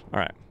little bit. All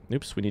right.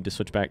 Oops, we need to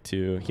switch back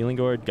to Healing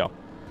Gourd. Go.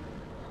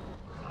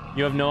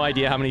 You have no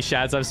idea how many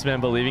shads I've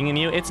spent believing in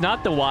you. It's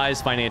not the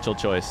wise financial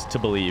choice to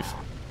believe.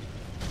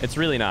 It's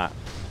really not.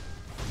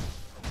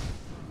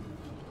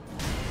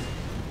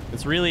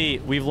 It's really...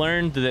 We've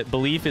learned that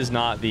belief is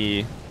not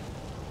the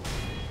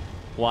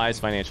wise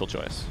financial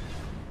choice.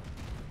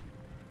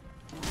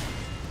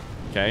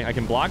 Okay, I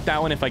can block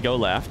that one if I go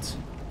left.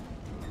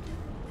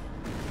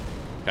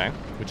 Okay,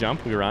 we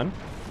jump, we run.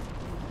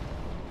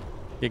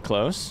 Get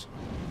close.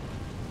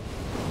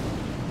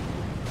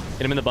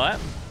 Hit him in the butt.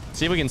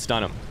 See if we can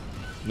stun him.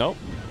 Nope.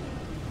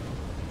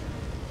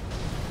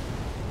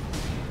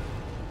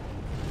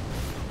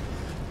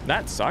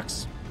 That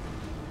sucks.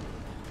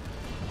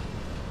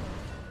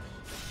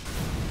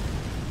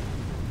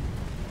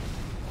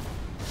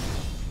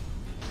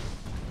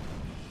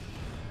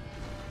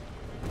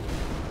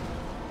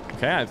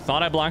 Okay, I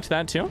thought I blocked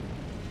that too.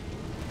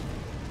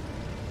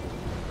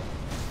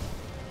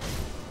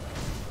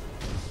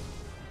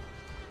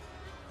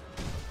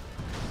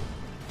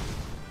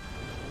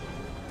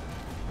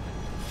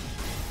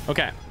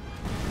 Okay,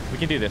 we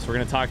can do this. We're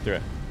gonna talk through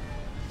it.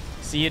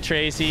 See you,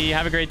 Tracy.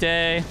 Have a great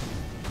day.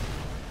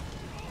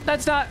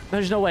 That's not...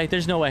 There's no way.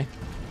 There's no way.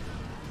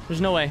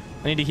 There's no way.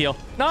 I need to heal.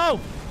 No!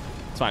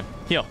 It's fine.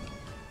 Heal.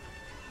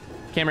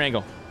 Camera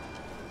angle.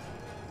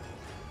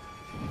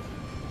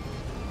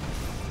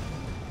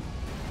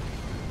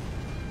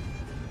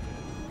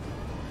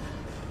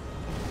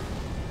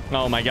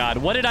 Oh my god.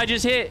 What did I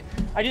just hit?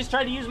 I just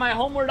tried to use my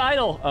homeward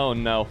idol. Oh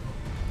no.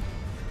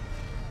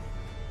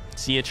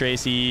 See ya,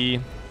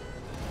 Tracy.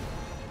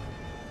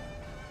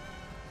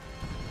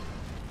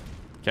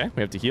 Okay,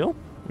 we have to heal.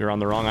 We were on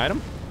the wrong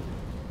item.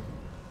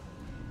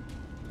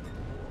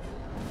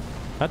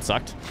 That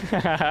sucked.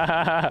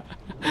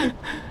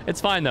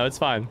 It's fine though, it's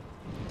fine.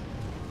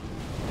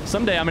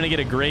 Someday I'm gonna get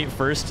a great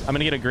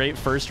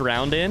first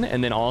round in,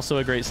 and then also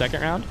a great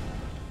second round.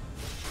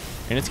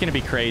 And it's gonna be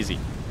crazy.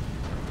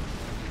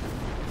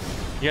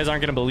 You guys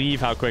aren't gonna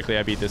believe how quickly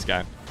I beat this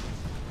guy.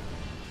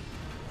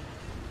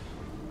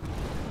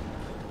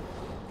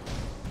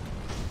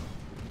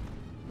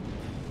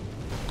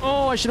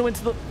 Oh, I should have went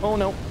to the... Oh,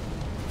 no.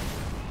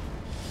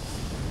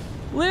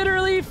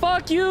 Literally,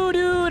 fuck you,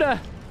 dude.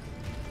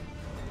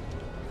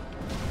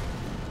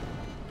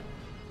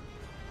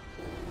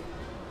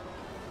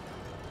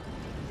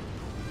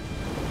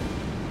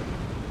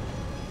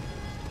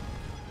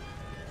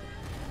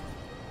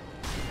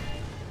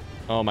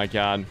 Oh, my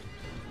God.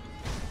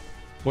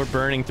 We're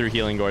burning through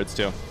healing gourds,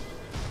 too.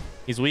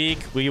 He's weak.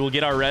 We will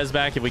get our res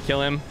back if we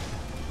kill him.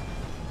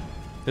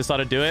 This ought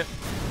to do it.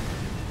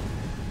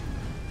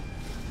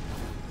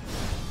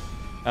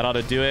 That ought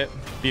to do it.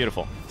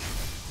 Beautiful.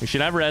 We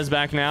should have res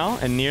back now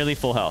and nearly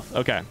full health.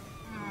 Okay.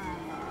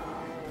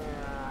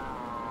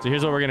 So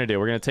here's what we're going to do.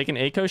 We're going to take an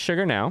Aco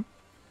sugar now.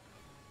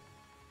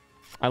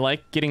 I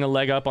like getting a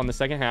leg up on the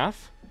second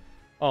half.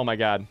 Oh my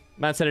god.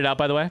 Matt said it out,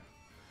 by the way.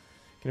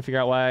 Can I figure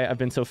out why I've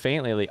been so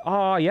faint lately?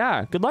 Oh,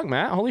 yeah. Good luck,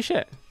 Matt. Holy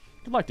shit.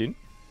 Good luck, dude.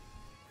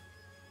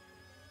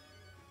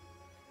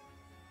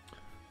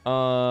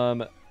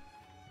 Got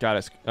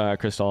it,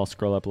 Crystal. I'll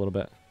scroll up a little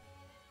bit.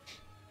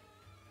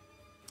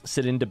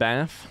 Sit into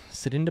bath.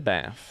 Sit into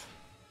bath.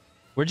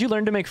 Where'd you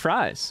learn to make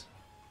fries?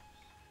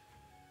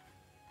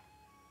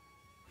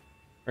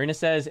 Arena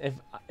says,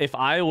 if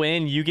I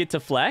win, you get to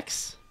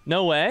flex?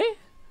 No way?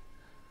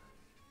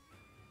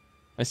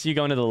 I see you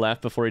going to the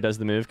left before he does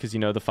the move because you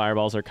know the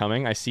fireballs are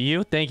coming. I see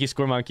you. Thank you,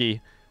 Score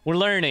Monkey. We're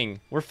learning.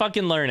 We're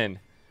fucking learning.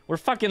 We're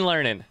fucking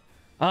learning.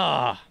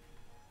 Ah.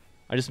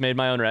 I just made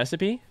my own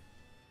recipe.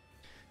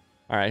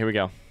 All right, here we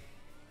go.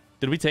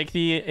 Did we take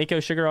the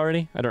Eiko sugar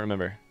already? I don't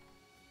remember.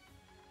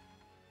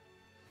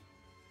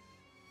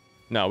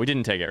 No, we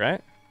didn't take it,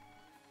 right?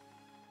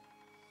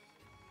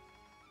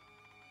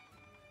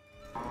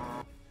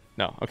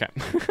 No, okay.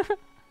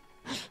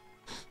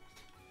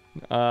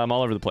 I'm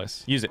all over the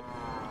place. Use it.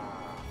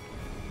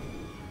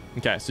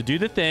 Okay, so do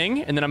the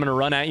thing, and then I'm going to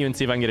run at you and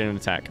see if I can get an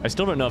attack. I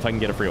still don't know if I can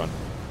get a free one.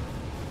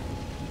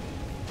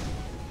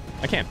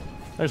 I can.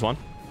 There's one.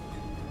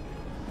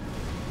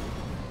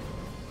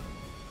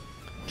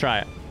 Try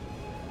it.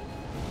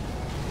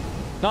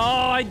 No,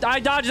 I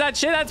dodged that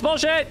shit. That's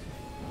bullshit.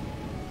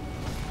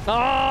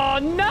 Oh,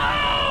 no!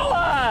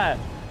 I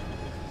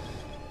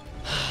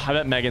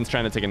bet Megan's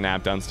trying to take a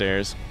nap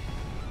downstairs.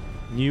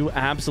 You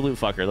absolute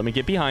fucker. Let me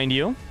get behind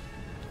you.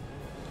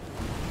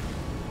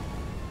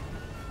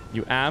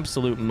 You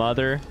absolute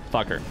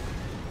motherfucker.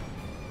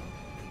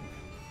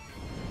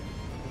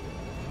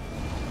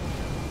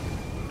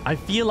 I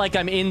feel like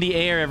I'm in the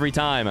air every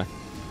time.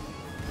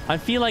 I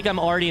feel like I'm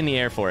already in the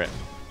air for it.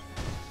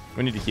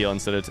 We need to heal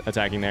instead of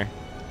attacking there.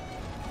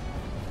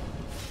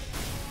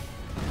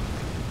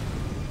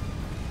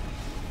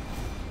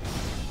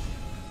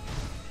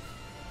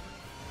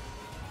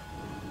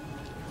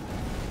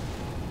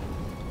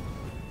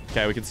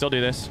 Okay, we can still do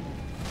this.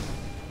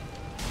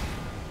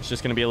 It's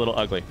just going to be a little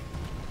ugly.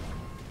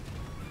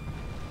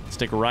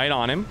 Stick right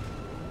on him.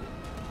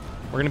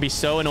 We're going to be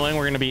so annoying.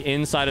 We're going to be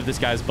inside of this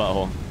guy's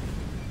butthole.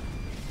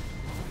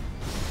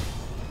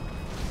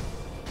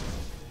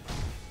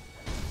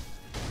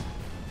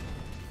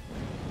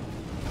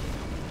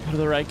 Go to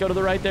the right. Go to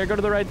the right there. Go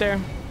to the right there.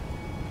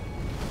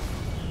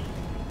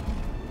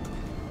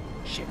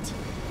 Shit.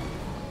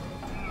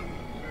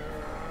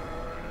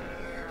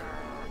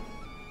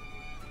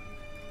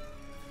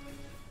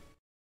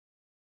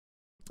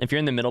 If you're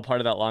in the middle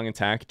part of that long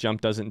attack,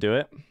 jump doesn't do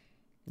it.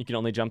 You can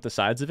only jump the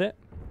sides of it.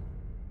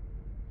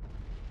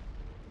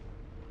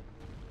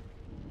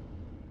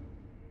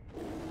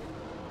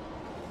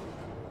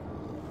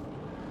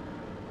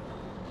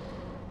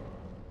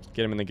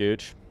 Get him in the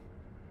gooch.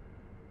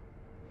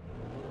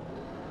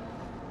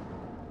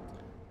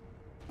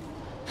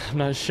 I'm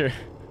not sure.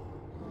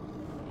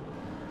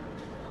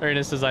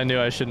 Arena says, I knew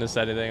I shouldn't have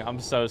said anything. I'm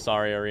so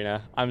sorry,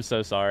 Arena. I'm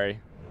so sorry.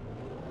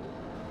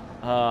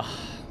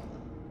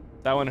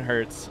 That one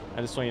hurts.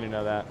 I just want you to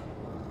know that.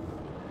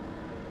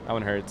 That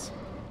one hurts.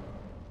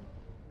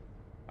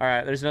 All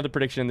right, there's another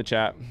prediction in the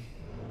chat.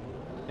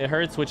 It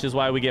hurts, which is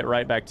why we get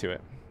right back to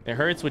it. It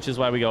hurts, which is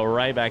why we go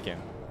right back in.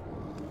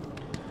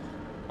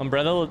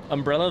 Umbrella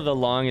the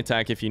long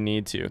attack if you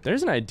need to.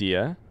 There's an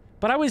idea.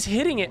 But I was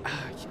hitting it.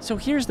 So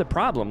here's the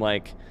problem.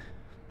 Like,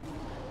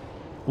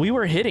 we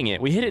were hitting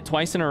it. We hit it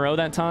twice in a row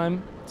that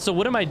time. So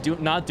what am I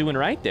not doing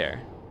right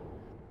there?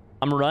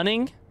 I'm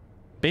running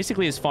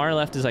basically as far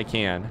left as I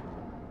can.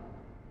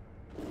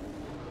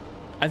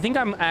 I think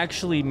I'm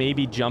actually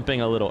maybe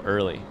jumping a little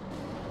early.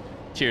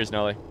 Cheers,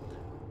 Nolly.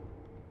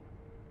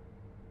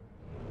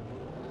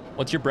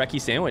 What's your brekkie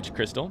sandwich,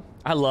 Crystal?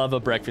 I love a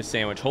breakfast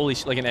sandwich. Holy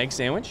like an egg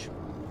sandwich.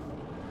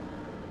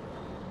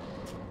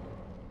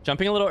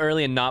 Jumping a little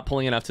early and not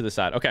pulling enough to the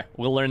side. Okay,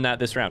 we'll learn that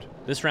this round.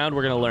 This round,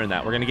 we're going to learn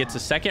that. We're going to get to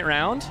second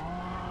round,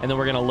 and then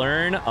we're going to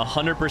learn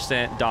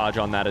 100% dodge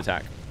on that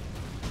attack.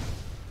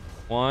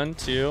 1,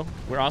 2.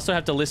 We also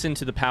have to listen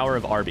to the power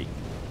of Arby.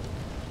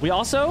 We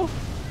also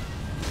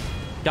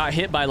got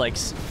hit by like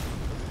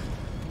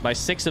by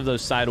 6 of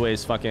those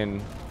sideways fucking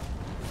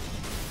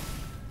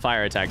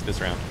fire attacks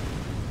this round.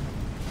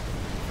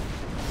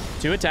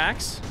 2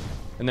 attacks,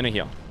 and then a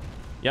heal.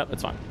 Yep,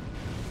 that's fine.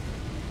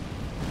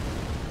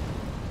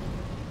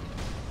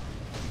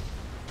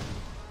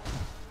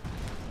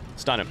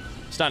 Stun him.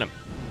 Stun him.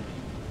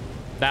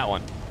 That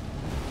one.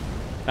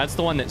 That's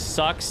the one that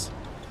sucks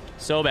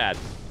so bad.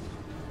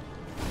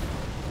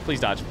 Please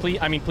dodge. Please,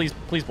 I mean,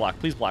 please block.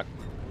 Please block.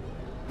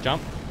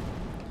 Jump.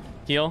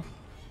 Heal.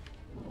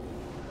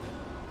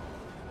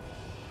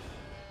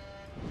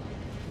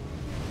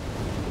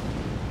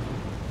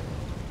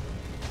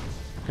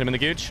 Hit him in the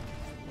gooch.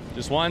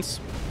 Just once.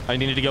 I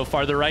needed to go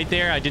farther right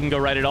there. I didn't go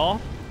right at all.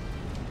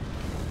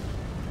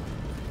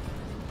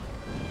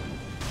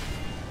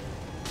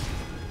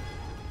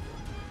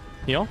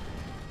 Heal.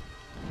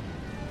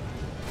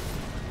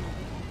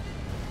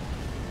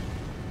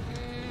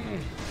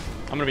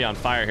 I'm gonna be on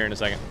fire here in a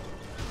second.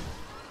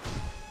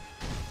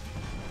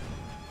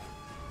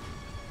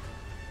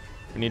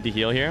 We need to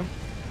heal here.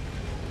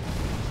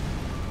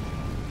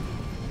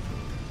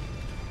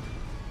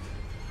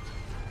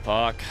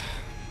 Fuck.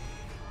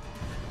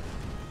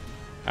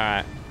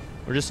 Alright.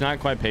 We're just not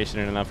quite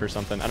patient enough or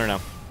something. I don't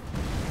know.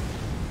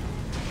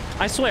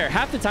 I swear,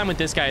 half the time with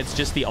this guy, it's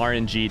just the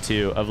RNG,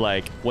 too, of,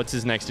 like, what's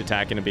his next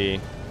attack gonna be?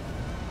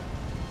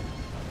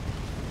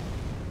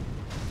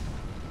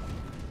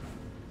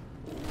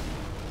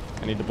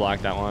 I need to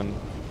block that one.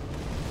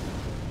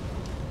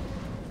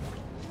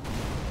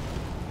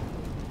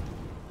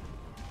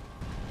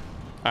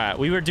 Alright,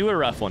 we were due a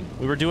rough one.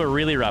 We were due a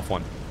really rough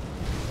one.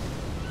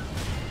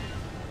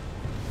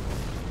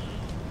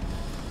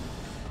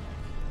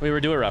 We were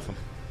due a rough one.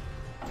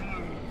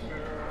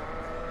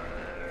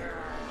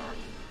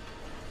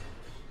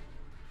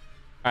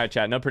 Alright,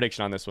 chat. No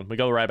prediction on this one. We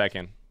go right back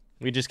in.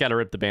 We just gotta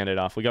rip the band-aid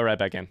off. We go right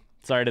back in.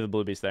 Sorry to the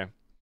bluebies there.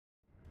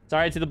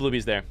 Sorry to the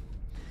bluebies there.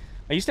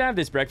 I used to have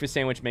this breakfast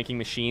sandwich making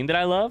machine that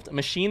I loved. A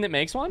machine that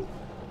makes one?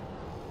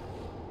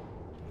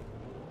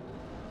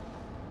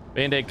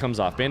 Band-aid comes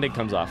off. Band-aid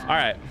comes off.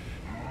 Alright.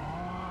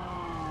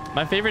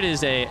 My favorite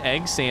is a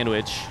egg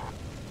sandwich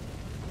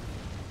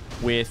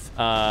with,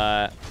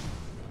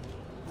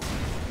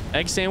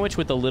 egg sandwich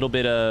with a little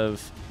bit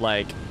of,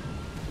 like,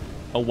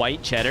 a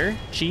white cheddar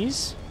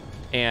cheese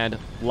and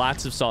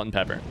lots of salt and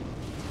pepper.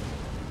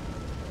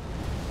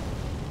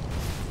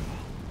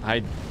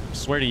 I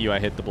swear to you, I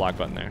hit the block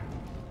button there.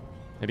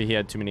 Maybe he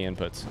had too many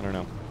inputs. I don't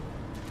know.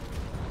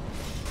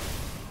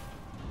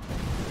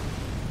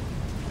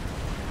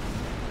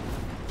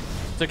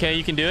 It's okay.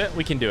 You can do it.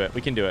 We can do it. We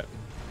can do it.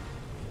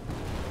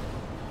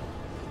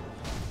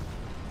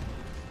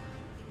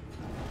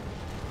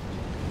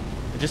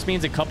 It just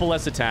means a couple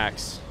less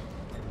attacks.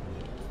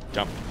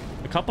 Jump.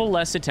 A couple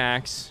less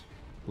attacks,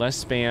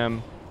 less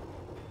spam,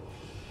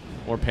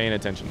 more paying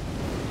attention.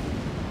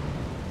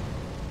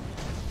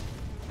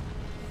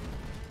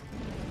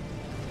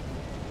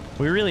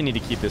 We really need to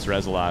keep this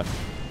res alive.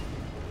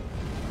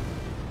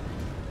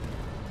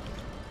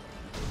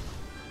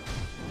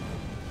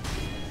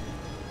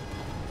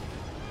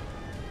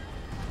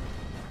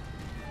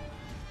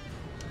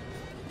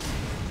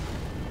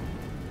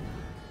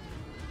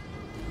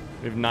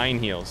 We have 9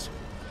 heals.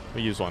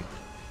 We use one.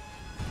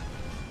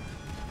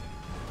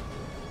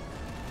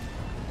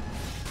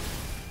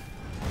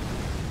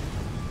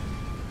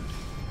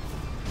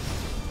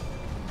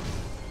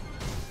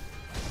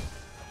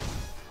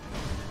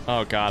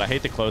 Oh god, I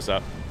hate the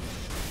close-up.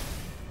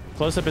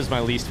 Close-up is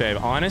my least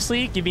fave.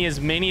 Honestly, give me as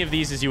many of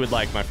these as you would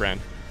like, my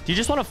friend. Do you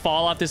just want to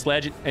fall off this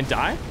ledge and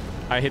die?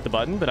 I hit the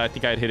button, but I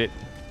think I'd hit it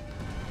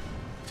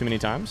too many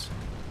times.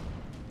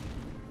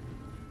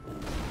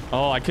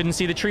 Oh, I couldn't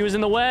see the tree was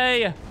in the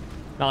way.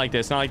 Not like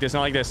this, not like this,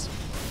 not like this.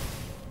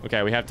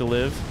 Okay, we have to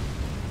live.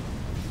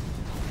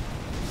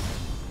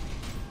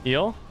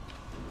 Heal.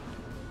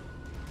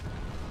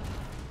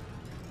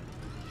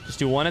 Just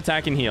do one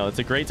attack and heal. It's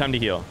a great time to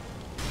heal.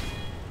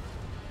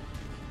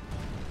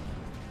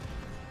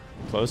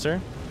 Closer.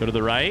 Go to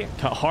the right.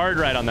 Cut hard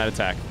right on that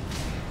attack.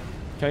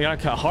 Okay, you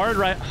gotta cut hard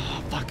right.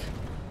 Oh, fuck.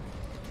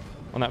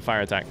 On that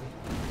fire attack.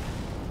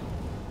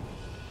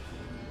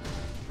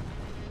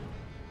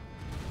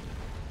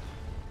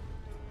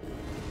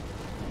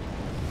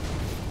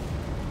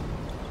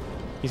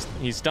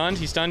 He's stunned.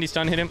 He's stunned. He's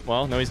stunned. Hit him.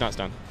 Well, no, he's not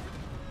stunned.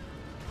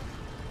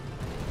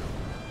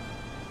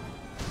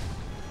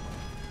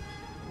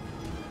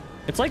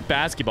 It's like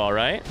basketball,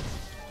 right?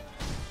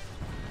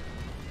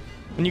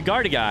 When you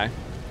guard a guy,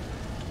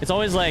 it's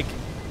always like,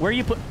 where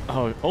you put...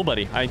 Oh,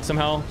 buddy. I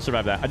somehow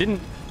survived that. I didn't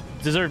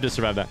deserve to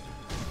survive that.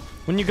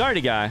 When you guard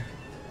a guy,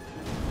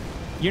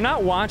 you're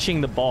not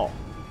watching the ball.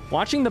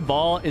 Watching the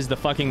ball is the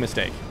fucking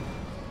mistake.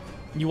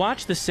 You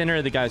watch the center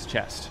of the guy's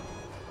chest.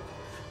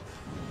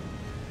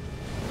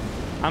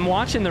 I'm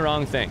watching the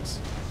wrong things.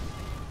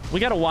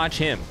 We gotta watch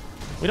him.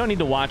 We don't need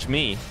to watch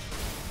me.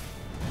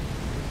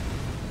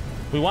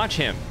 We watch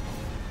him.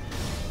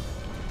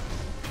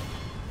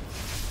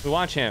 We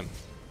watch him.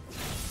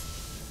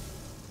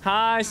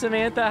 Hi,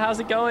 Samantha.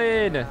 How's it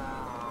going?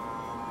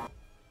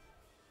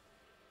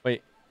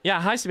 Wait.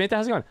 Yeah, hi, Samantha.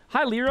 How's it going?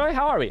 Hi, Leroy.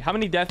 How are we? How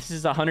many deaths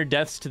is 100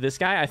 deaths to this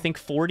guy? I think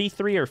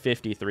 43 or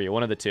 53.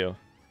 One of the two.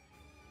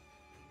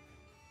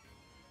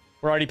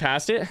 We're already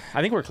past it?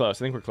 I think we're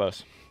close. I think we're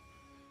close.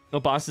 No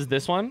boss is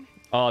this one?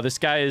 Oh, this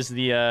guy is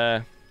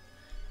the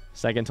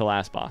second to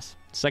last boss.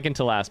 Second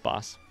to last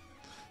boss.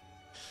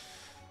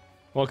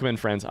 Welcome in,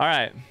 friends. All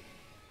right.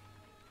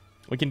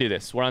 We can do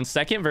this. We're on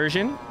second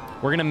version.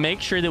 We're going to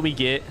make sure that we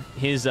get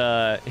his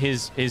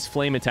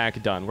flame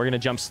attack done. We're going to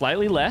jump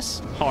slightly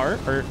less hard,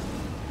 or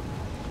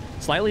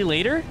slightly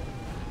later.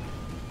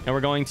 And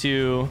we're going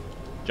to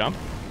jump.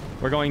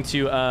 We're going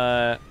to,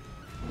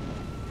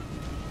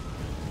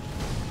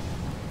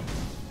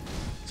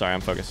 sorry,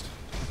 I'm focused.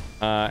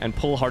 And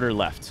pull harder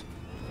left.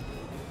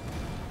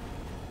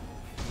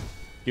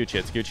 Gooch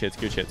hits, gooch hits,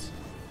 gooch hits.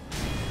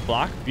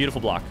 Block.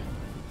 Beautiful block.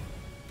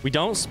 We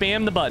don't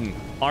spam the button.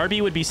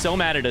 RB would be so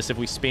mad at us if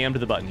we spammed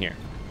the button here.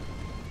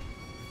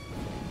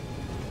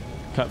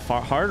 Cut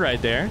hard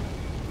right there.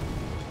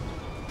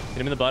 Hit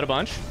him in the butt a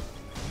bunch.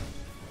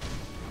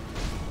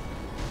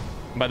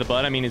 And by the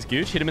butt, I mean his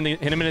gooch. Hit him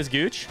in his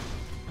gooch.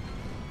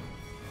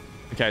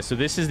 Okay, so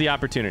this is the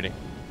opportunity.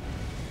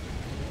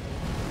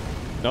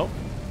 Nope.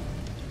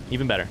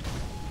 Even better.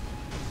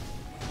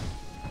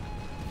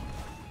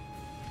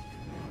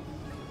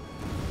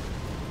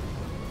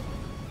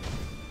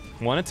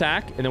 One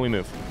attack, and then we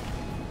move.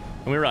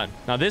 And we run.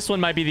 Now this one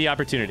might be the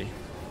opportunity.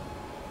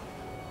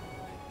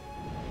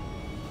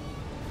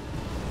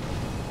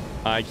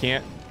 I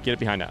can't get it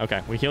behind that.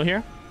 Okay, we heal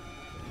here.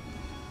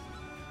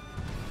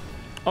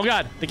 Oh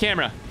god, the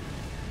camera.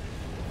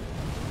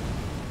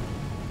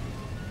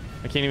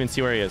 I can't even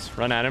see where he is.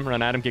 Run at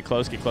him, get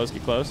close, get close,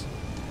 get close.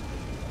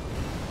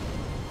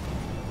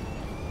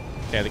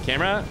 Okay, the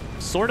camera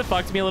sort of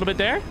fucked me a little bit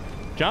there.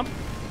 Jump.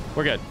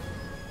 We're good.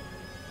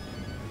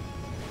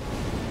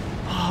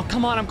 Oh,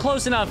 come on, I'm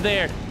close enough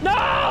there.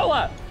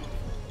 No!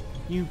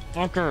 You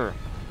fucker.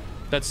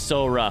 That's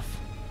so rough.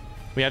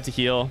 We have to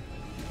heal.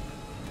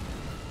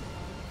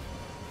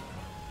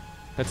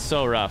 That's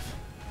so rough.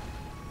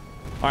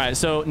 All right,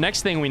 so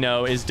next thing we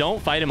know is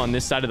don't fight him on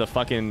this side of the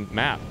fucking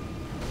map.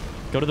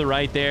 Go to the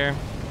right there.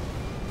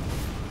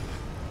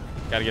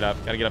 Gotta get up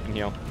and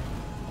heal.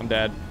 I'm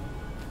dead.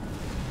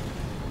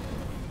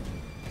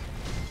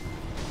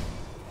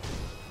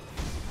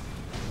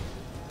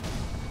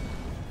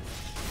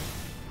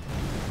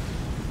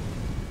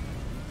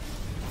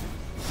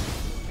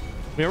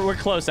 We're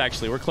close,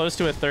 actually. We're close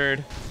to a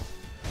third.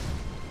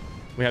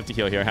 We have to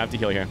heal here.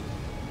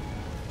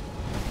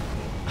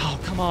 Oh,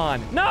 come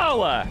on.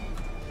 No!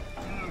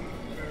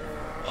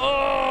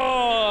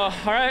 Oh!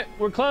 All right,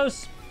 we're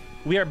close.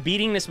 We are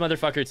beating this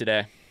motherfucker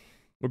today.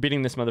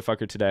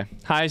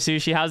 Hi,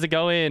 Sushi. How's it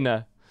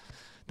going?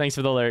 Thanks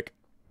for the lurk.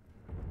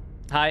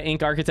 Hi,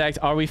 Ink Architect.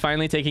 Are we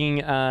finally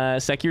taking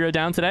Sekiro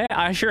down today?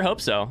 I sure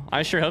hope so.